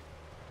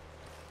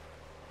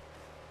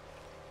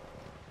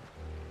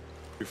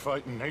 You're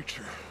fighting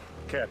nature,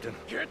 Captain.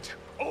 Get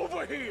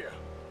over here.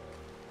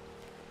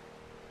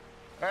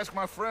 Ask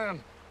my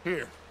friend,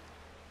 Here.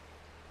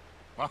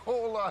 My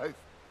whole life,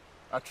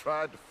 I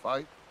tried to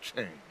fight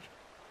change.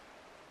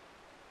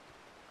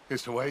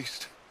 It's a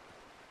waste.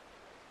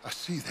 I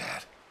see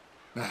that.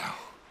 Now,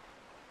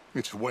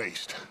 it's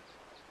waste.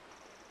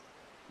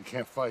 You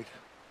can't fight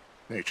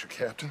nature,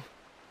 Captain.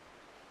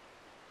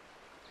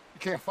 You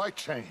can't fight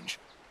change.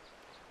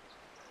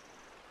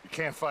 You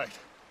can't fight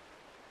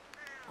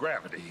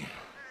gravity.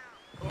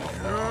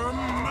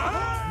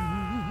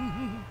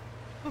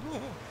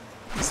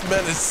 This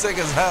man is sick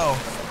as hell.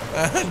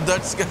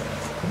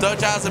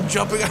 Dutch has him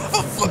jumping off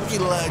a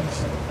fucking ledge.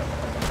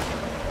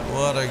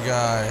 What a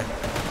guy.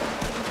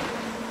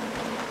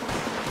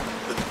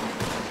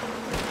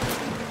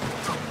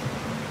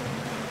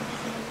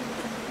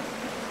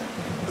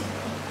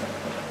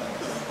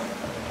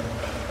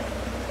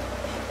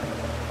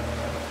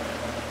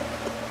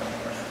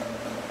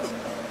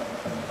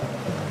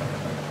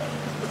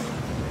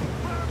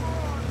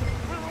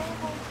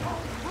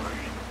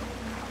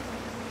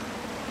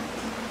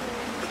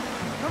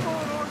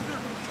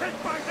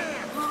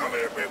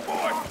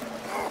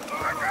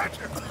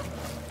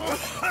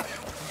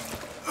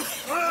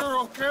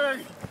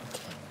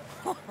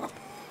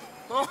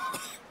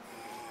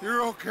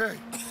 You're okay.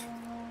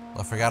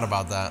 I forgot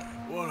about that.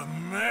 What a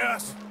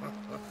mess.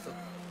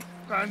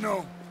 I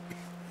know,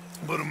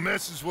 but a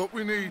mess is what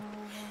we need.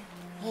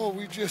 Oh,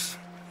 we just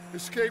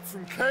escaped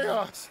from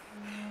chaos.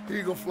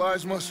 Eagle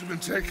flies must have been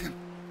taken.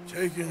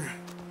 Taken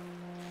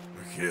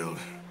or killed?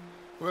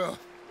 Well,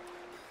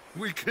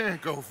 we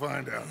can't go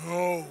find out.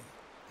 No,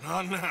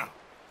 not now.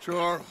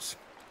 Charles,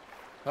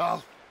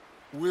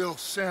 we'll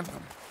send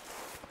him.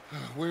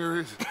 Where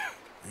is it?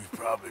 He's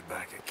probably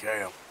back at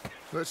camp.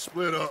 Let's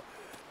split up.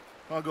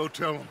 I'll go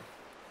tell him.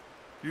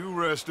 You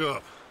rest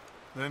up,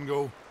 then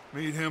go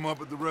meet him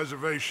up at the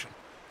reservation.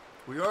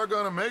 We are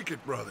gonna make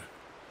it, brother.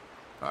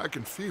 I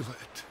can feel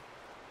it.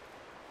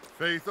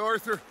 Faith,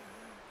 Arthur.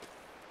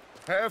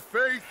 Have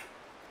faith.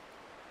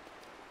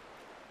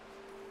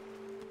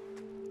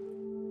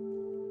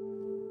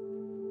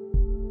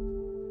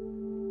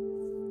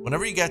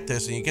 Whenever you get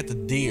this and you get the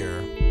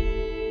deer,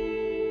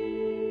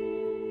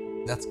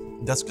 that's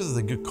because of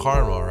the good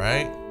karma,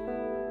 right?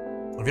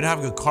 If you don't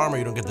have good karma,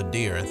 you don't get the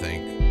deer, I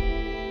think.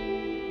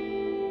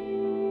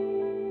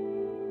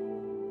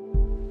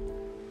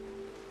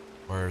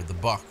 Or the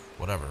buck,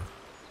 whatever.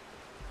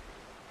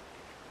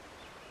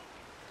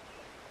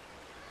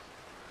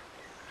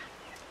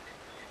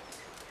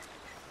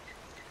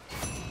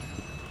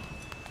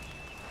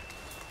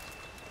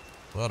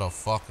 What a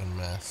fucking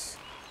mess.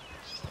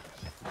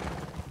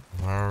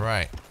 All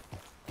right.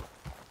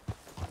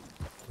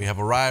 We have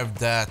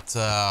arrived at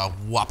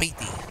HollowPoiint.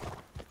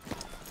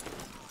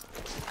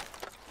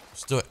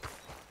 Let's do it.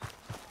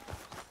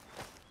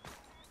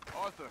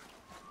 Arthur.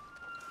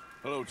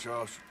 Hello,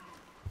 Charles.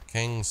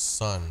 King's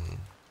son.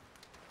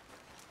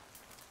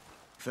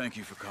 Thank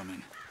you for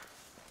coming.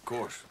 Of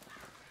course.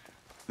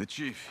 The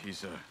chief,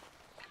 he's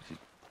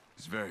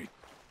very...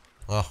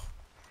 Oh.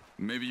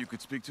 Maybe you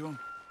could speak to him?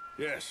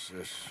 Yes,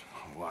 that's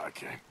why I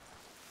came.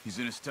 He's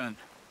in his tent.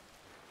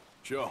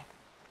 Sure.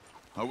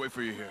 I'll wait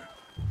for you here.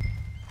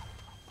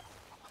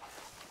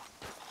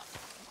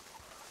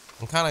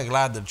 I'm kind of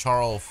glad that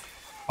Charles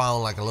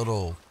found like a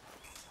little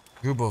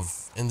group of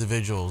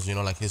individuals, you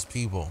know, like his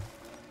people.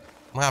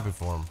 I'm happy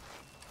for him.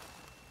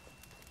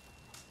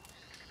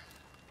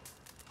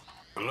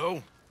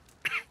 Hello?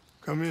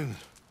 Come in.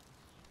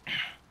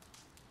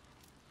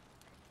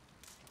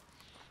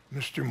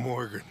 Mr.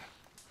 Morgan,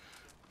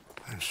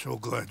 I'm so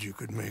glad you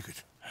could make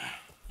it.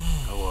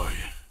 How are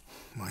you?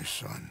 My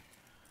son.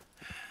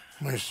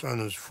 My son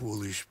is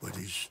foolish, but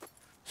he's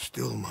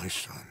still my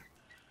son.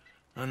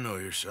 I know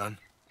your son.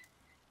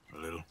 A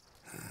little.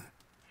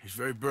 He's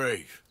very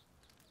brave.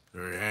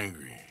 Very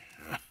angry.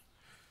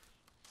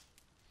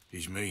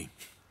 He's mean.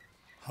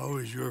 How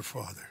is your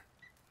father?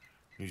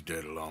 He's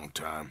dead a long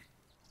time.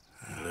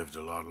 He lived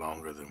a lot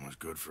longer than was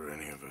good for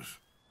any of us.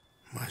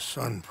 My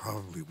son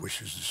probably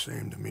wishes the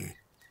same to me.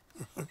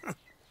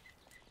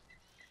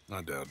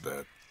 I doubt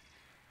that.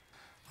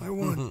 I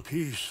want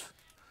peace.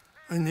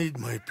 I need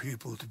my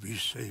people to be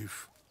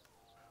safe.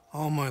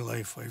 All my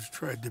life I've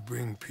tried to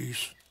bring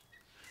peace.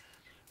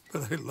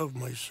 But I love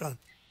my son.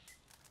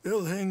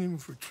 They'll hang him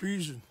for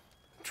treason.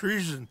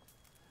 Treason.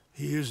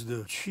 He is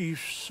the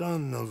chief's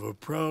son of a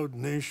proud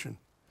nation.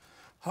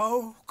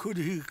 How could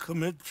he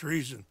commit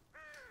treason?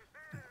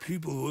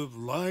 People who have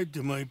lied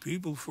to my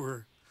people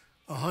for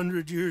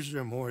 100 years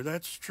or more,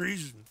 that's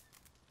treason.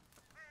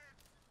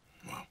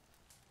 Well,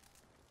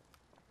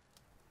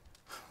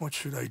 what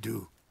should I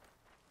do?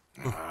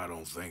 I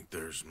don't think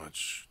there's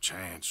much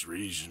chance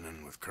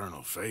reasoning with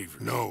Colonel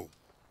Favors. No.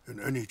 And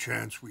any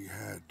chance we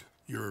had,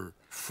 your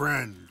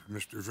friend,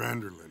 Mr.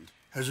 Vanderland,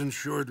 has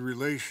ensured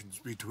relations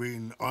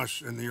between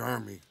us and the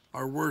army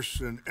are worse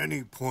than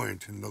any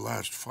point in the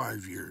last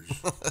 5 years.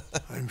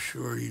 I'm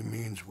sure he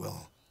means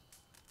well.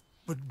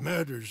 But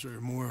matters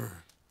are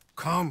more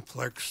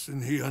complex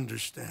than he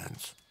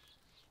understands.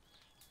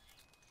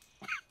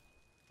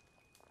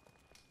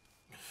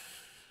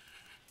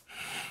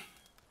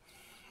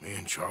 Me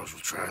and Charles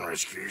will try and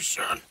rescue your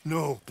son.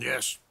 No.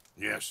 Yes,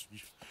 yes.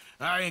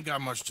 I ain't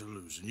got much to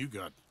lose, and you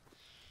got...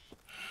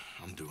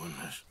 I'm doing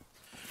this.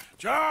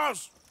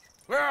 Charles!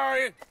 Where are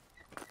you?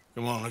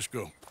 Come on, let's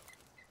go.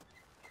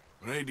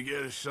 We need to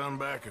get his son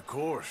back, of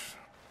course.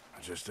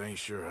 I just ain't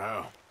sure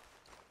how.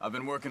 I've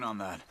been working on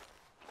that.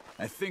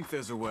 I think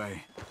there's a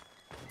way.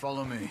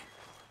 Follow me.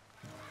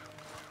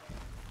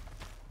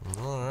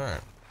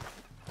 Alright.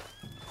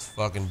 Let's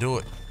fucking do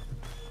it.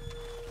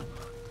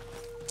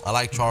 I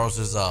like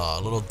Charles's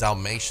little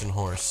Dalmatian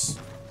horse.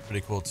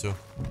 Pretty cool too.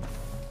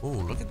 Ooh,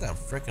 look at that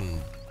freaking...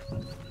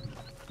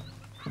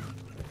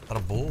 Got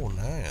a bull,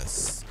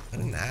 nice.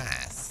 Very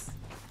nice.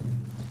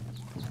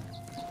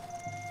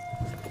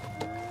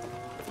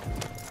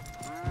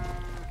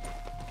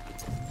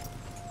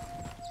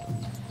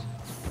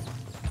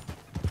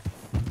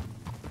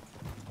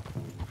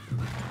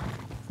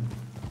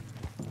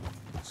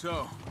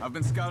 So, I've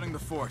been scouting the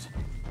fort.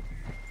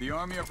 The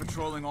army are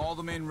patrolling all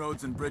the main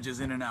roads and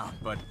bridges in and out,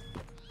 but...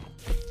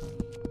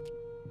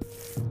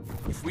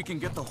 if we can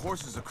get the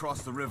horses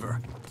across the river,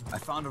 I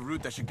found a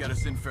route that should get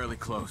us in fairly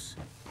close.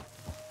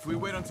 If we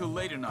wait until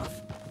late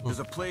enough, there's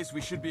a place we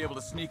should be able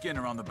to sneak in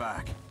around the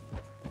back.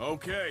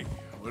 Okay,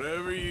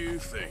 whatever you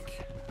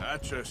think. I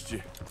trust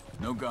you.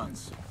 No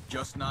guns,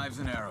 just knives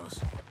and arrows.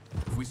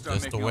 If we start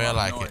Just the making way a I lot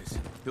like of noise,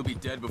 he'll be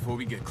dead before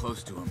we get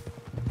close to him.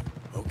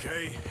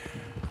 Okay.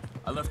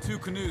 I left 2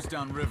 canoes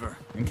downriver,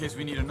 in case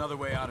we need another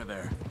way out of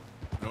there.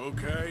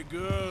 Okay,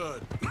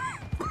 good.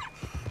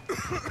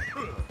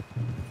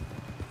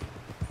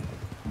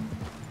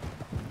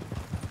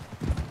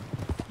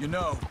 You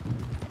know,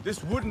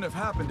 this wouldn't have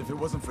happened if it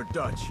wasn't for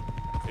Dutch.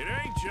 It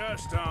ain't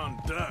just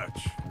on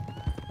Dutch.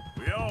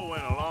 We all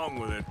went along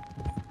with it.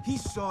 He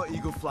saw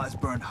eagle flies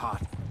burned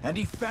hot, and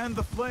he fanned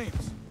the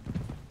flames.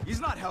 He's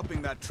not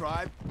helping that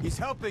tribe, he's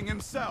helping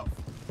himself.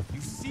 You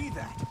see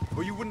that,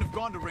 or you wouldn't have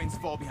gone to Rain's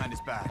Fall behind his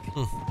back.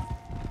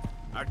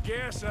 I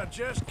guess I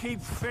just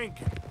keep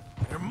thinking.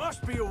 There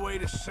must be a way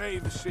to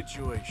save the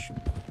situation.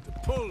 To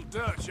pull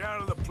Dutch out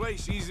of the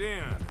place he's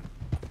in.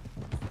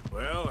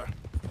 Well,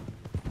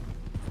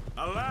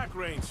 I like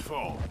Rain's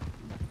Fall.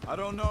 I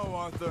don't know,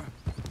 Arthur.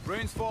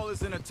 Rain's Fall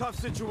is in a tough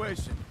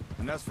situation,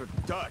 and that's for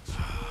Dutch.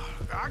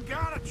 I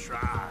gotta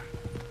try.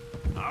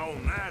 I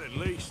own that at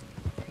least.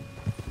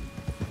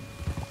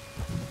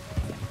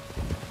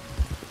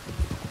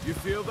 You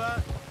feel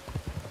that?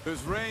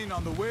 There's rain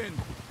on the wind.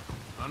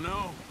 I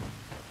know.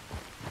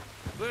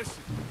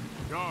 Listen,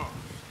 Charles.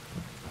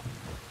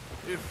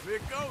 If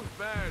it goes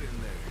bad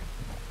in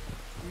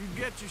there, you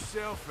get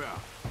yourself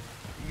out.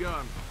 You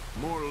got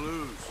more to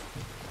lose.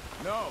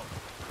 No.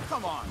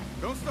 Come on.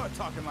 Don't start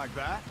talking like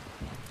that.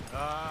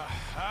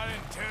 I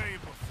didn't tell you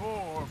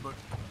before, but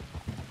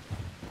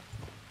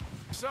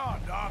I saw a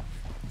doctor.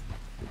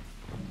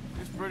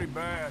 It's pretty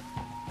bad.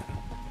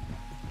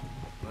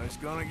 But it's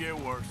gonna get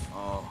worse.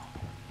 Oh,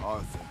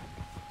 Arthur.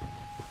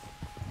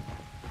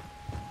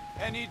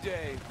 Any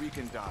day we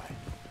can die.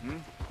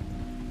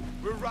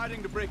 We're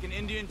riding to break an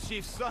Indian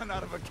chief's son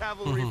out of a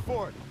cavalry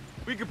fort.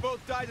 We could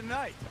both die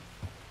tonight.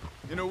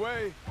 In a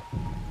way,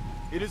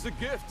 it is a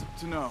gift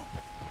to know.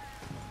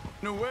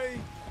 In a way,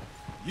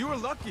 you were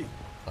lucky.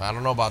 I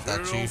don't know about that,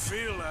 Sure don't Chief.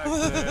 feel like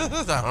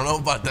that. I don't know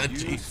about that, You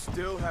Chief.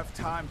 still have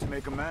time to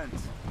make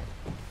amends.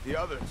 The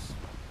others,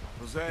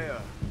 Hosea,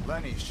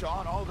 Lenny,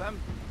 Sean, all them,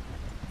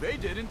 they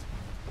didn't.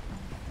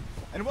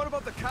 And what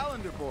about the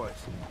Calendar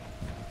boys?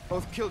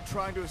 Both killed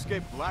trying to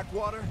escape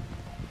Blackwater?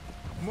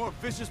 More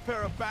vicious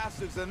pair of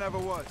bastards than ever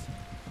was.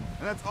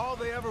 And that's all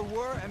they ever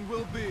were and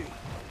will be.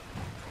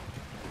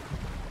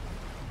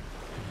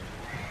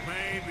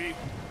 Maybe.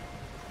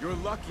 You're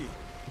lucky.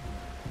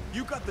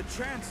 You got the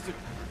chance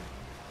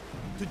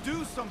to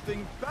do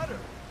something better.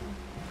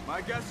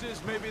 My guess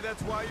is maybe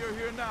that's why you're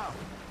here now.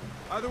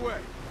 Either way,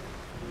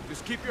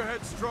 just keep your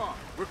head strong.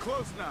 We're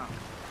close now.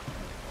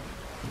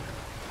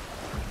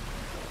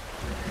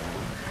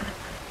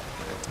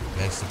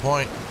 Makes the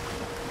point.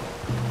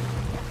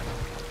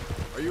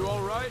 Are you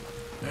all right?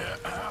 Yeah,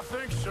 I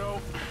think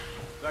so.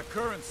 That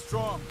current's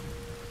strong.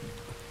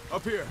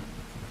 Up here.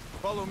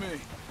 Follow me.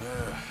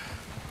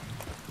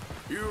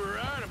 You were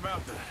right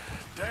about the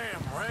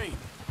damn rain.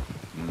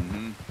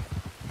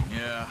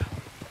 Yeah.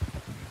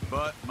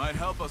 But might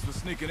help us with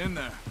sneaking in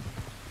there.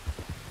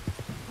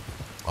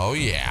 Oh,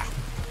 yeah.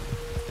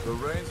 The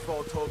Rain's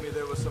Fall told me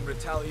there was some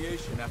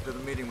retaliation after the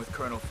meeting with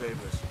Colonel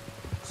Favors.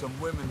 Some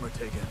women were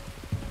taken.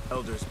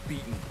 Elders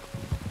beaten.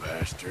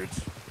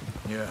 Bastards.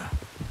 Yeah.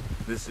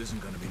 This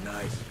isn't gonna be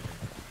nice.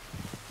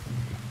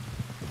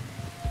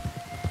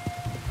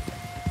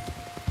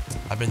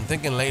 I've been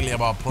thinking lately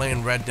about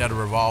playing Red Dead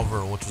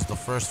Revolver, which was the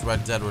first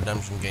Red Dead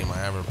Redemption game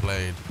I ever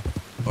played.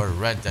 Or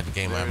Red Dead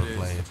game I ever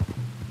played.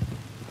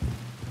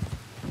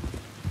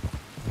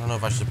 I don't know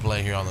if I should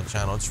play here on the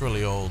channel. It's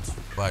really old.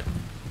 But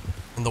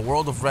in the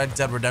world of Red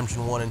Dead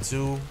Redemption 1 and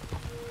 2,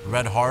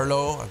 Red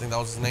Harlow, I think that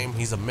was his name,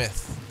 he's a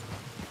myth.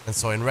 And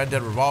so in Red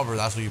Dead Revolver,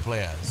 that's who you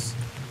play as.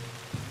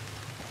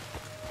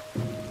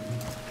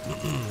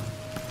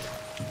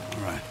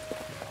 All right.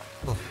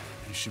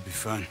 You should be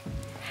fine.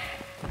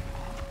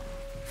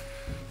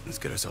 Let's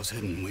get ourselves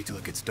hidden and wait till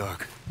it gets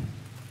dark.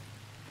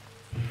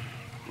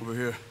 Over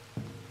here.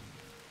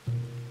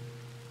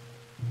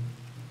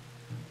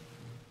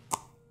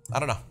 I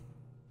don't know.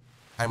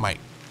 I might.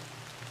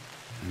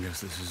 I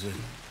guess this is it.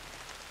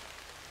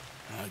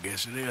 I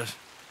guess it is.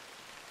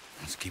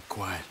 Let's keep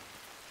quiet.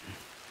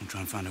 We'll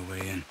try and find our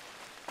way in.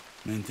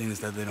 Main thing is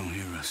that they don't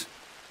hear us.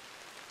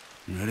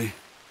 You ready?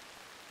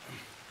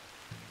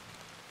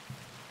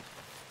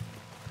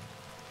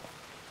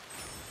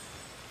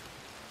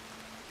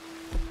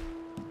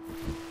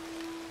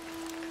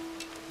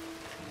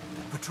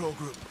 Patrol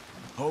group.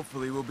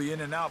 Hopefully we'll be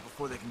in and out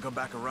before they can come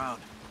back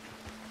around.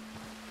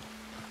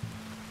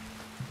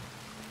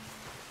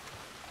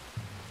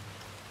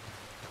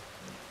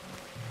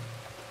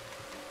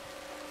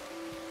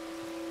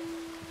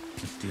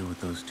 Let's deal with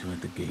those two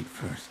at the gate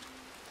first.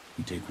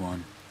 You take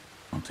one,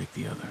 I'll take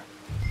the other.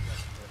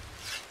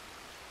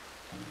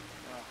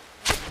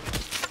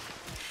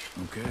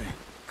 Okay,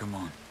 come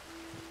on.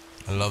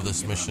 I love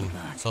this mission.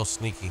 So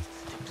sneaky.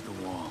 Stick to the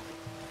wall.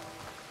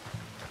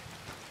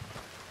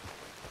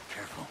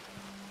 Careful.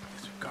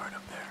 There's a guard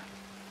up there.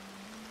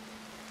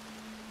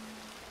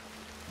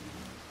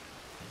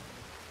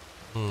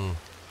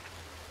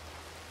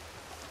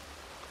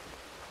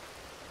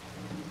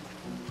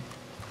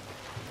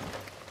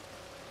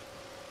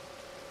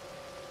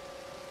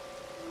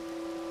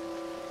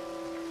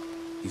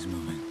 He's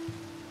moving.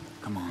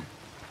 Come on.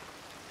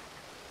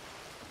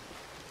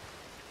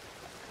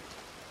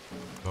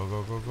 Go,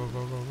 go, go, go,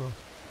 go, go, go.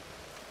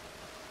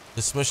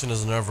 This mission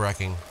is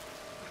nerve-wracking.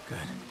 Good.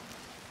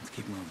 Let's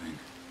keep moving.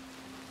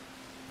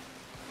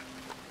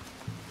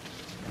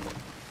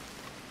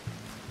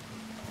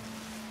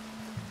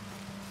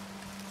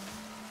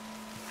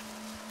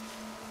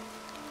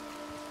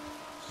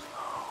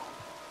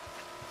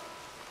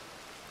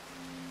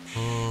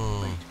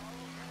 Slow. Wait.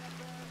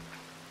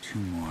 Two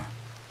more.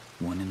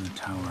 One in the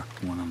tower,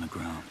 one on the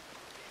ground.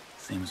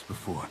 Same as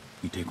before.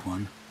 You take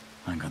one,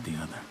 I got the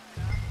other.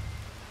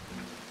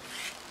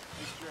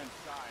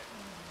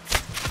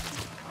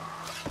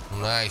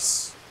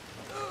 Nice.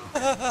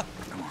 Come on.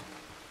 Around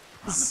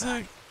the Sick.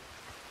 back.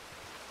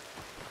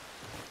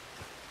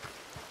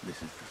 This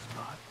is the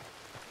spot.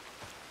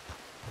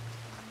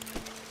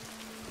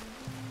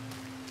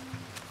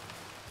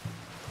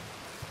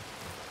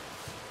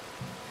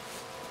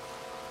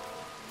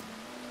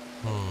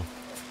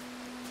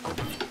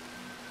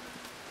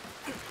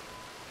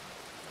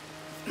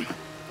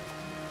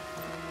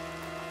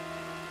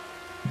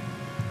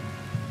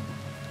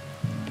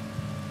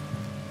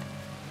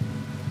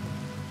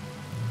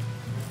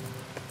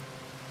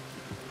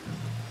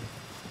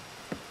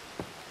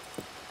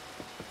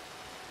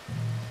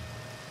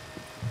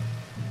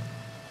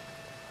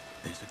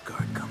 There's a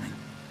guard coming.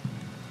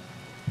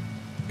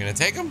 You gonna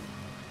take him?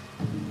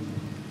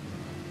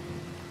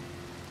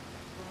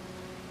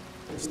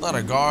 It's not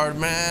a guard,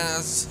 man.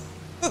 It's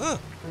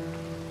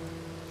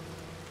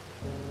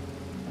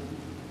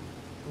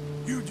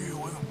You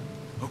deal with them.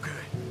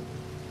 Okay.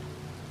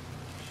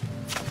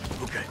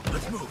 Okay,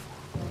 let's move.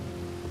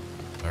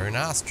 very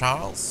nice,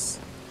 Charles.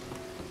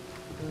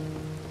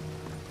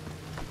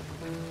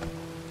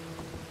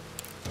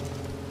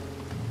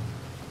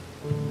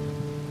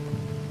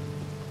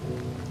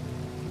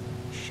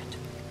 Shit.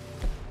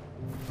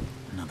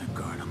 Another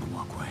guard on the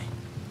walkway.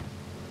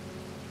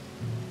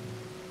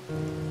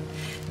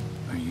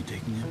 Are you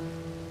taking him?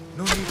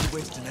 No need to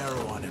waste an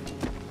arrow on him.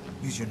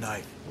 Use your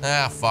knife.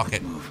 Ah, fuck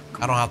it.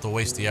 I don't have to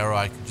waste the arrow.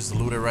 I can just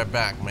loot it right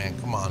back, man.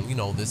 Come on, you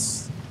know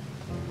this.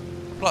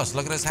 Plus,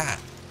 look at this hat.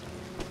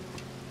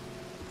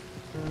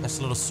 Nice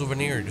little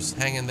souvenir just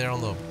hanging there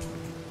on the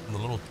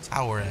little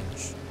tower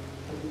edge.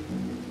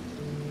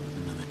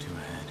 Another two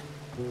ahead.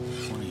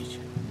 One each.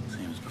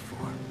 Same as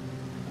before.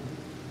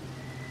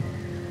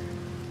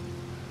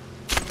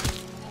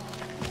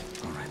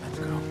 Alright, let's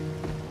go.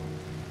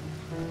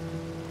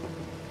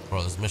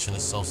 Bro, this mission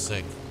is so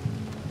sick.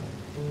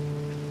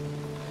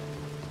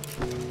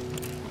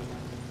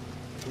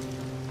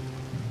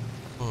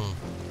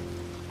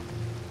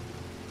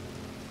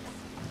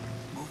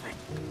 Move it.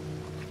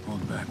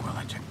 Hold back while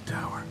I check the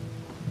tower.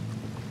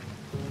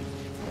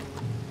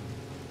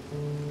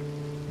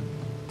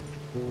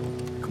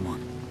 Come on.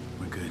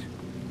 We're good.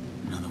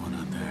 Another one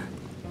out there.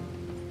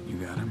 You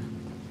got him?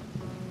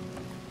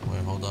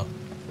 Wait, hold up.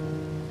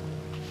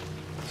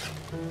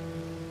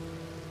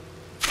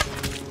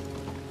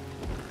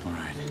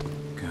 Alright.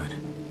 Good.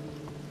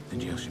 The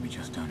jail should be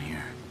just down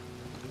here.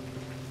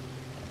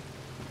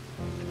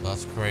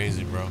 That's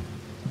crazy, bro.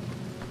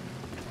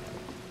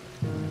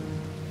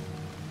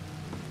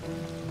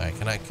 I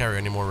cannot carry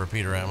any more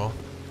repeater ammo.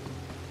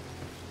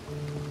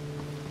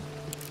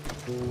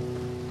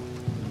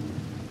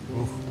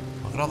 Oof,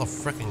 look at all the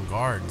freaking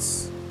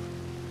guards.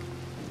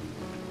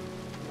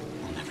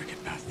 We'll never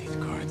get past these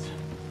guards.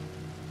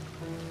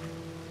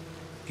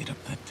 Get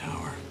up that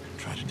tower and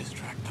try to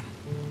distract them.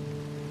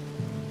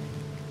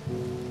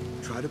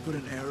 Try to put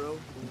an arrow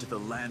into the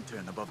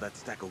lantern above that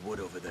stack of wood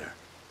over there.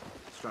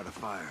 Start a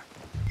fire.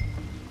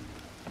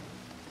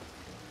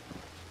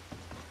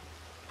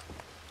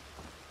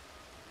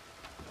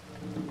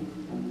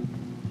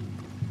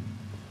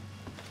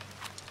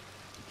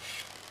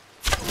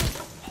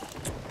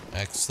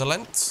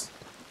 Excellent.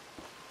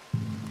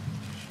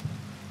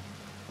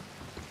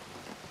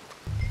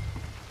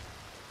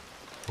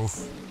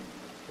 Oof.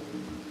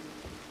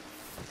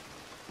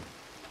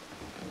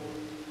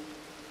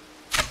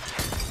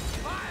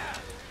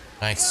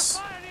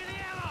 Nice.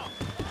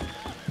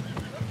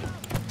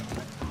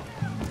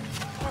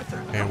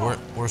 Okay,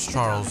 where's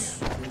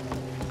Charles?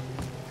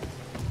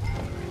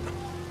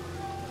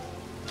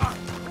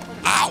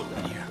 Ow!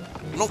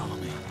 Nope.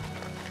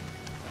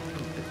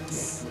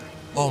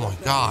 Oh my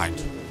God.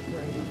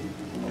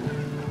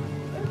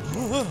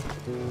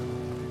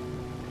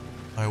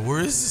 Alright, where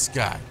is this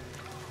guy?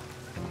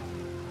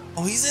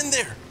 Oh, he's in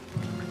there.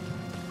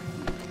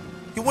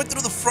 He went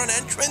through the front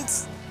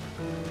entrance?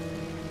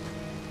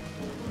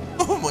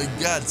 Oh my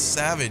God,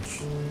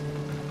 savage.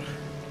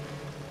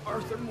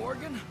 Arthur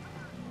Morgan?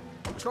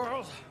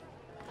 Charles?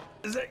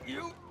 Is that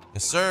you?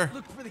 Yes, sir.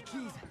 Look for the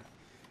keys.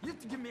 You have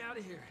to get me out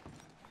of here.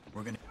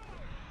 We're gonna...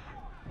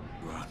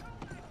 Go out.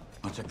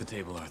 I'll check the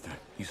table, Arthur.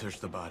 You search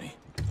the body.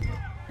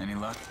 Any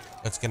luck?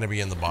 That's gonna be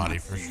in the body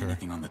for sure.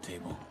 Anything on the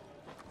table?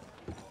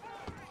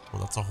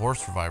 Well, that's a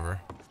horse survivor.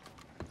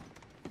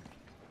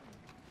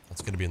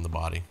 That's gonna be in the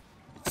body.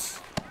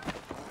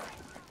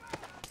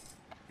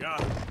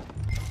 Got it.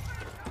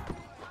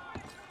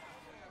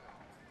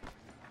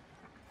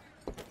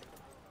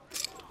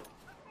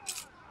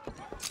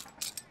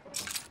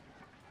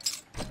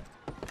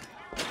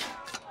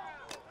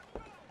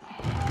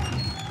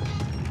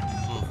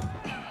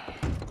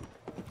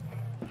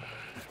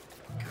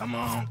 Come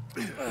on.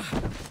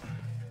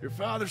 Your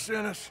father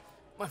sent us?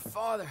 My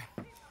father.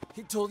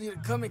 He told you to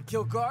come and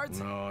kill guards?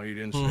 No, he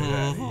didn't say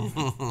that.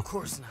 Of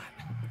course not.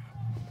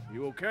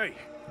 You okay?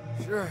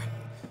 Sure.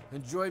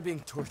 Enjoy being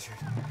tortured.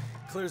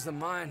 Clears the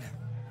mind.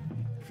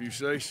 If you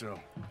say so.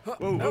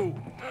 Whoa, whoa.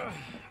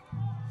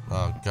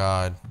 Oh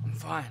God. I'm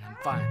fine. I'm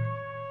fine.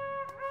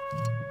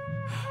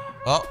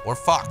 Oh, we're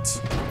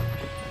fucked.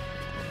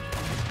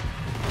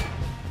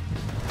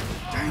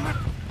 Damn it.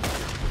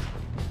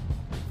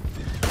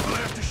 We'll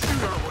have to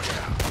shoot our way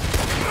out.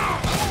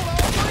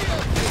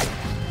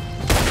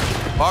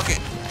 Fuck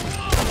it.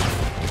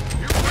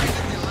 You're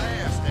breaking your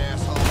last,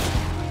 asshole.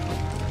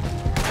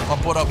 I'll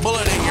put a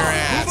bullet in your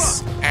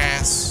ass.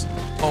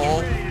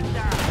 Asshole.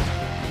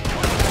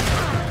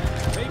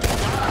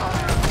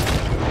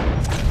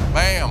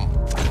 Bam.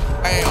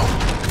 Bam.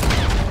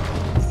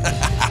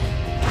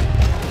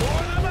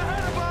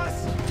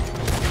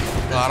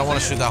 No, I don't want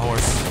to shoot that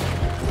horse.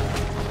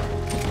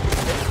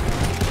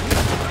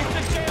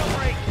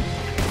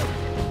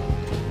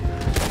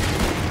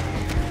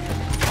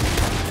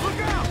 Look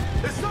out!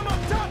 There's some up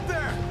top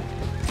there!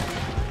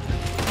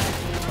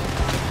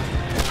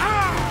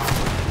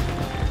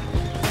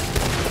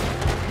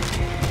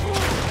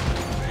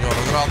 Yo,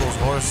 look at all those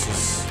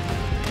horses.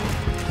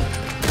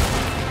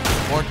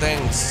 More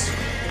things.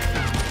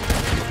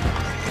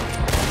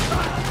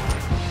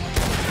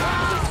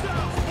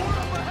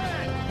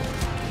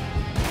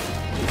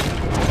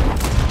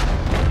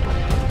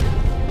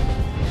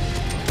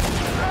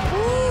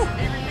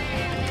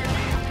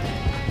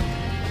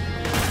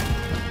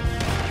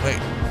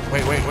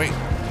 Wait.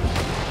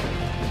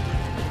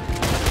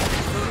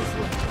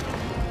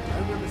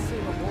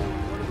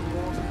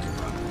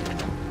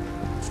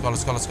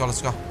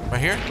 Let's go.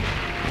 Right here?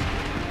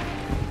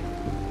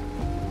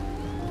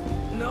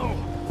 No.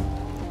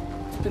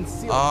 It's been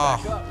sealed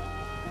back up.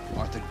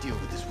 Arthur, deal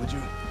with this, would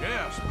you?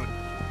 Yes, but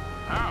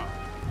how?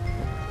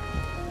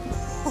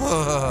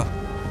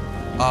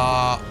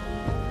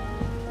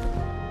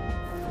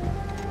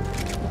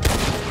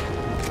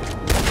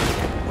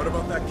 What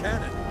about that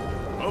cannon?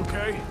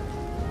 Okay.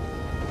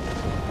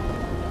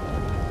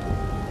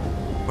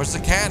 Where's the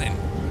cannon?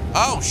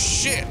 Oh,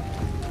 shit.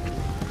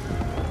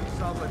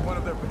 Sounds like one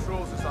of their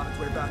patrols is on its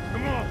way back.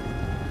 Come on.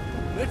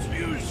 Let's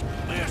use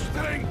this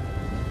thing.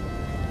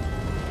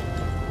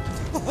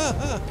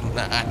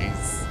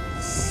 Nice.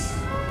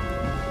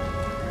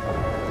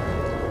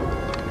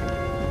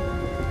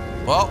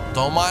 Well,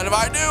 don't mind if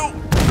I do.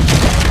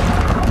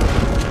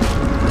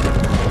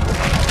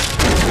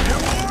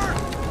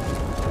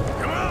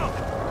 Come on.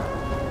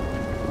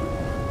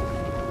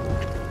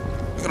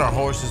 Look at our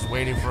horses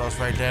waiting for us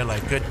right there,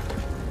 like good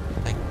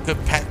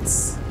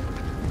pets.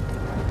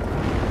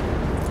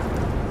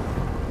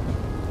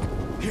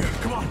 Here,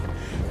 come on.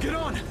 Get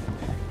on.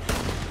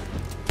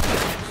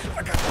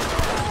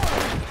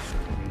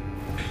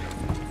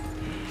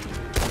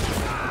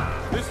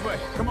 This way,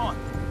 come on.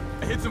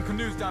 I hit some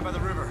canoes down by the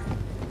river.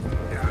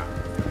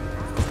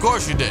 Of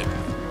course you did.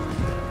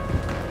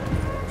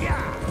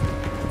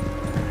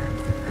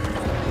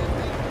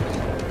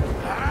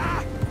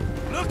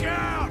 Look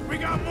out! We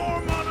got more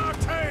on our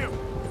tail.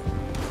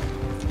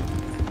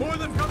 More of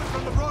them coming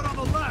from the road on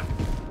the left.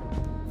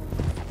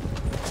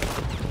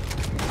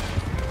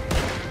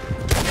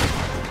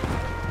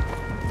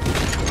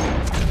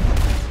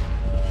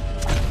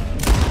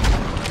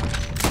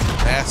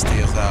 Nasty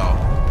as hell.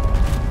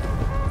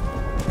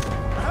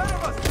 Ahead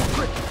of us!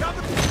 Quick, down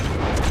the...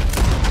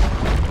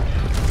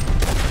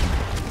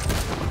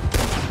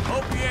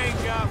 Hope you ain't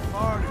got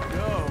far to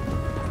go.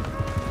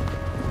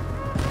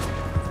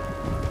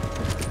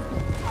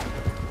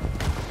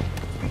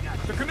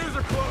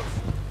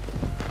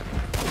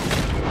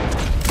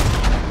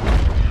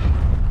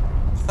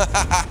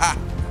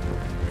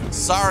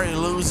 Sorry,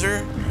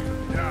 loser.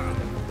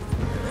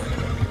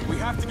 We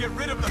have to get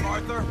rid of them,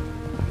 Arthur.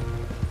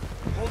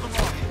 Hold them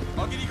off.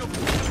 I'll get Eagle.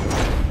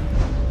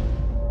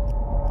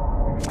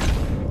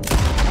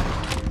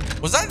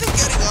 Was that thing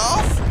getting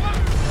off?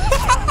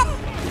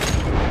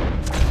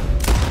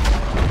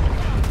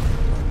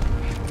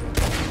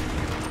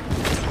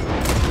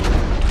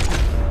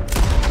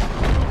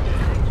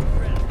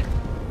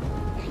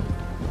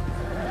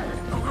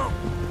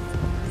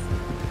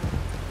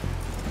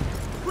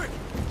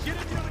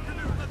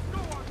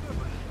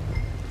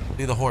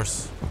 Need the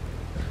horse.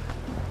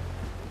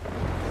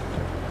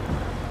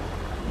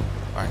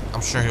 Alright,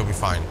 I'm sure he'll be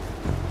fine.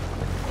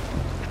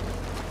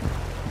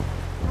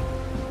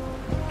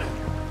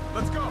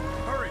 Let's go.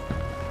 Hurry.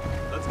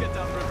 Let's get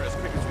downriver as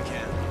quick as we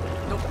can.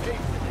 No pay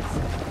for this.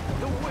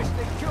 No wish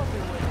they killed me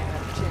when they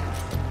had a chance.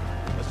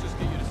 Let's just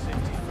get you to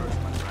safety first,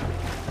 my friend.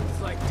 It's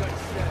like Dutch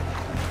said.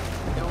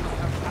 They only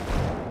have to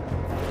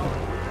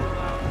pull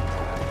out.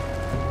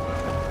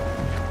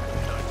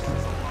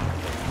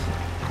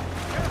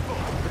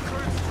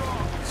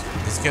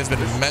 This kid's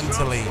been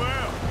mentally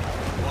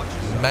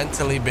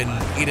been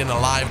eaten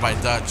alive by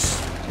Dutch.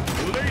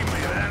 Believe me,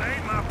 that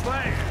ain't my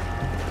plan.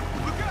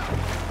 Look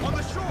out! On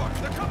the shore!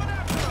 They're coming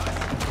after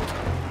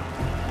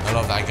us! I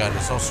love that gun.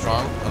 It's so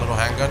strong. A little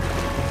handgun.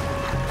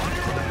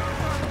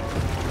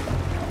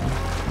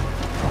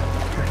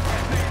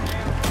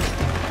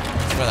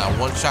 That's where that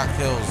one shot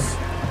kills.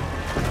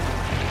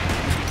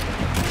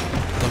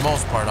 For the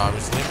most part,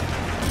 obviously.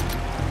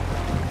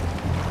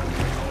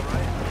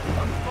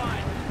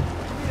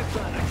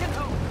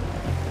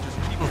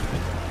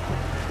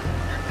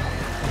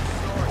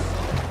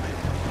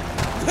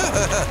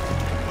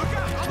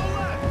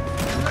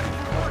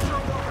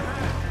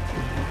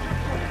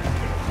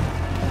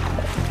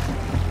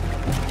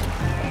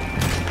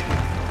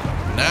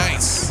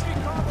 Nice.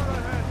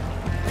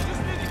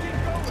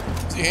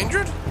 Is he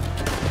injured?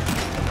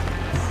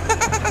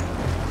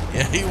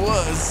 Yeah, he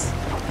was.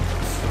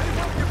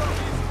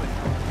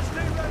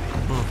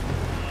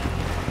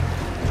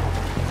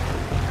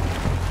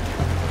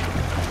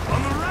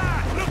 On the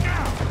right, look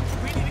out!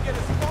 We need to get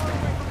as far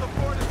away from the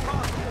fort as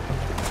possible.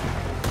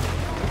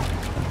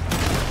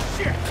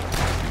 Shit!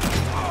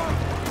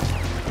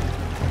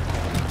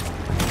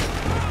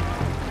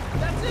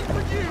 That's it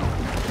for you!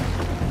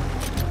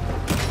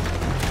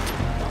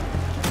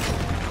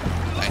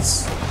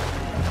 Nice.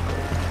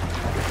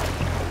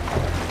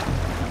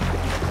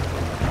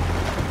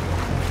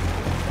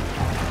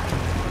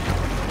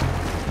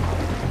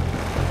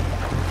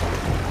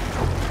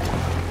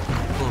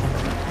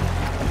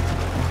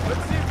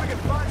 Let's see if we can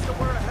find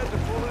somewhere ahead to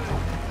pull in.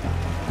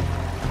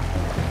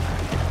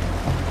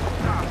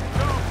 No,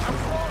 I'm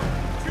wrong.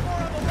 Two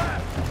more on the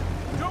left.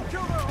 Don't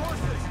kill their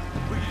horses.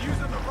 We can use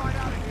them to ride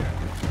out of here.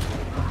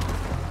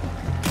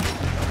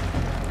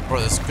 Bro,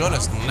 this gun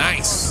is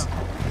nice.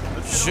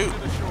 Shoot.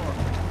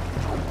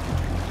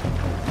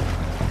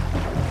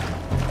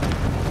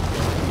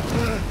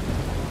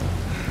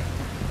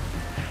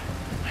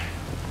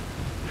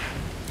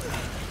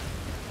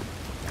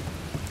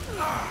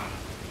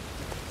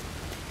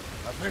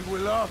 I think we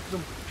lost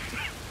them.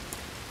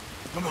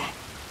 Come on.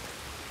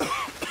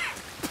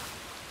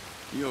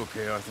 You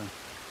okay, Arthur?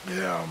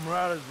 Yeah, I'm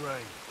right as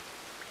rain.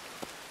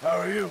 How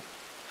are you?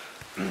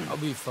 I'll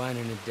be fine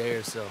in a day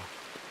or so.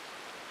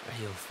 I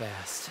heal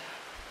fast.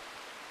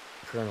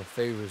 Colonel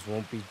Favors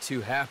won't be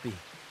too happy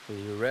with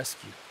your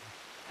rescue.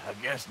 I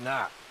guess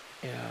not.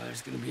 Yeah,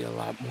 there's gonna be a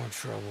lot more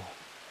trouble.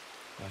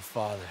 My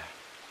father,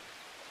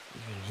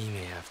 even he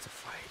may have to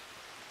fight.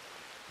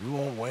 You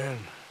won't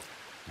win.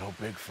 No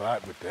big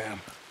fight with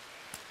them.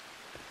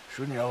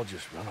 Shouldn't y'all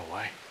just run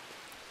away?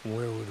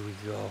 Where would we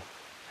go?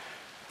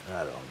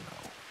 I don't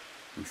know.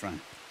 I'm fine.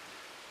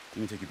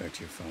 Let me take you back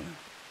to your father.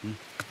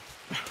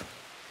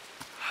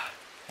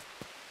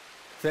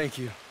 Thank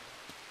you.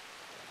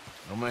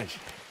 No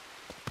mention.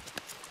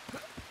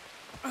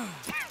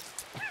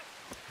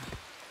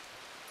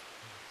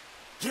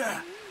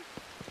 Yeah.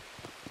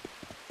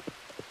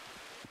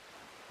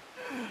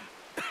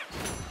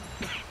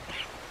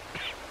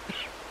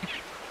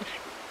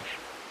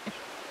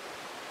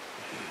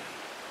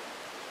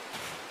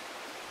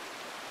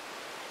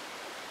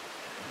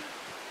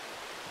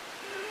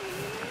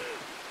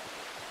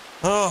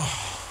 Oh,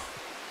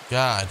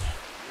 God.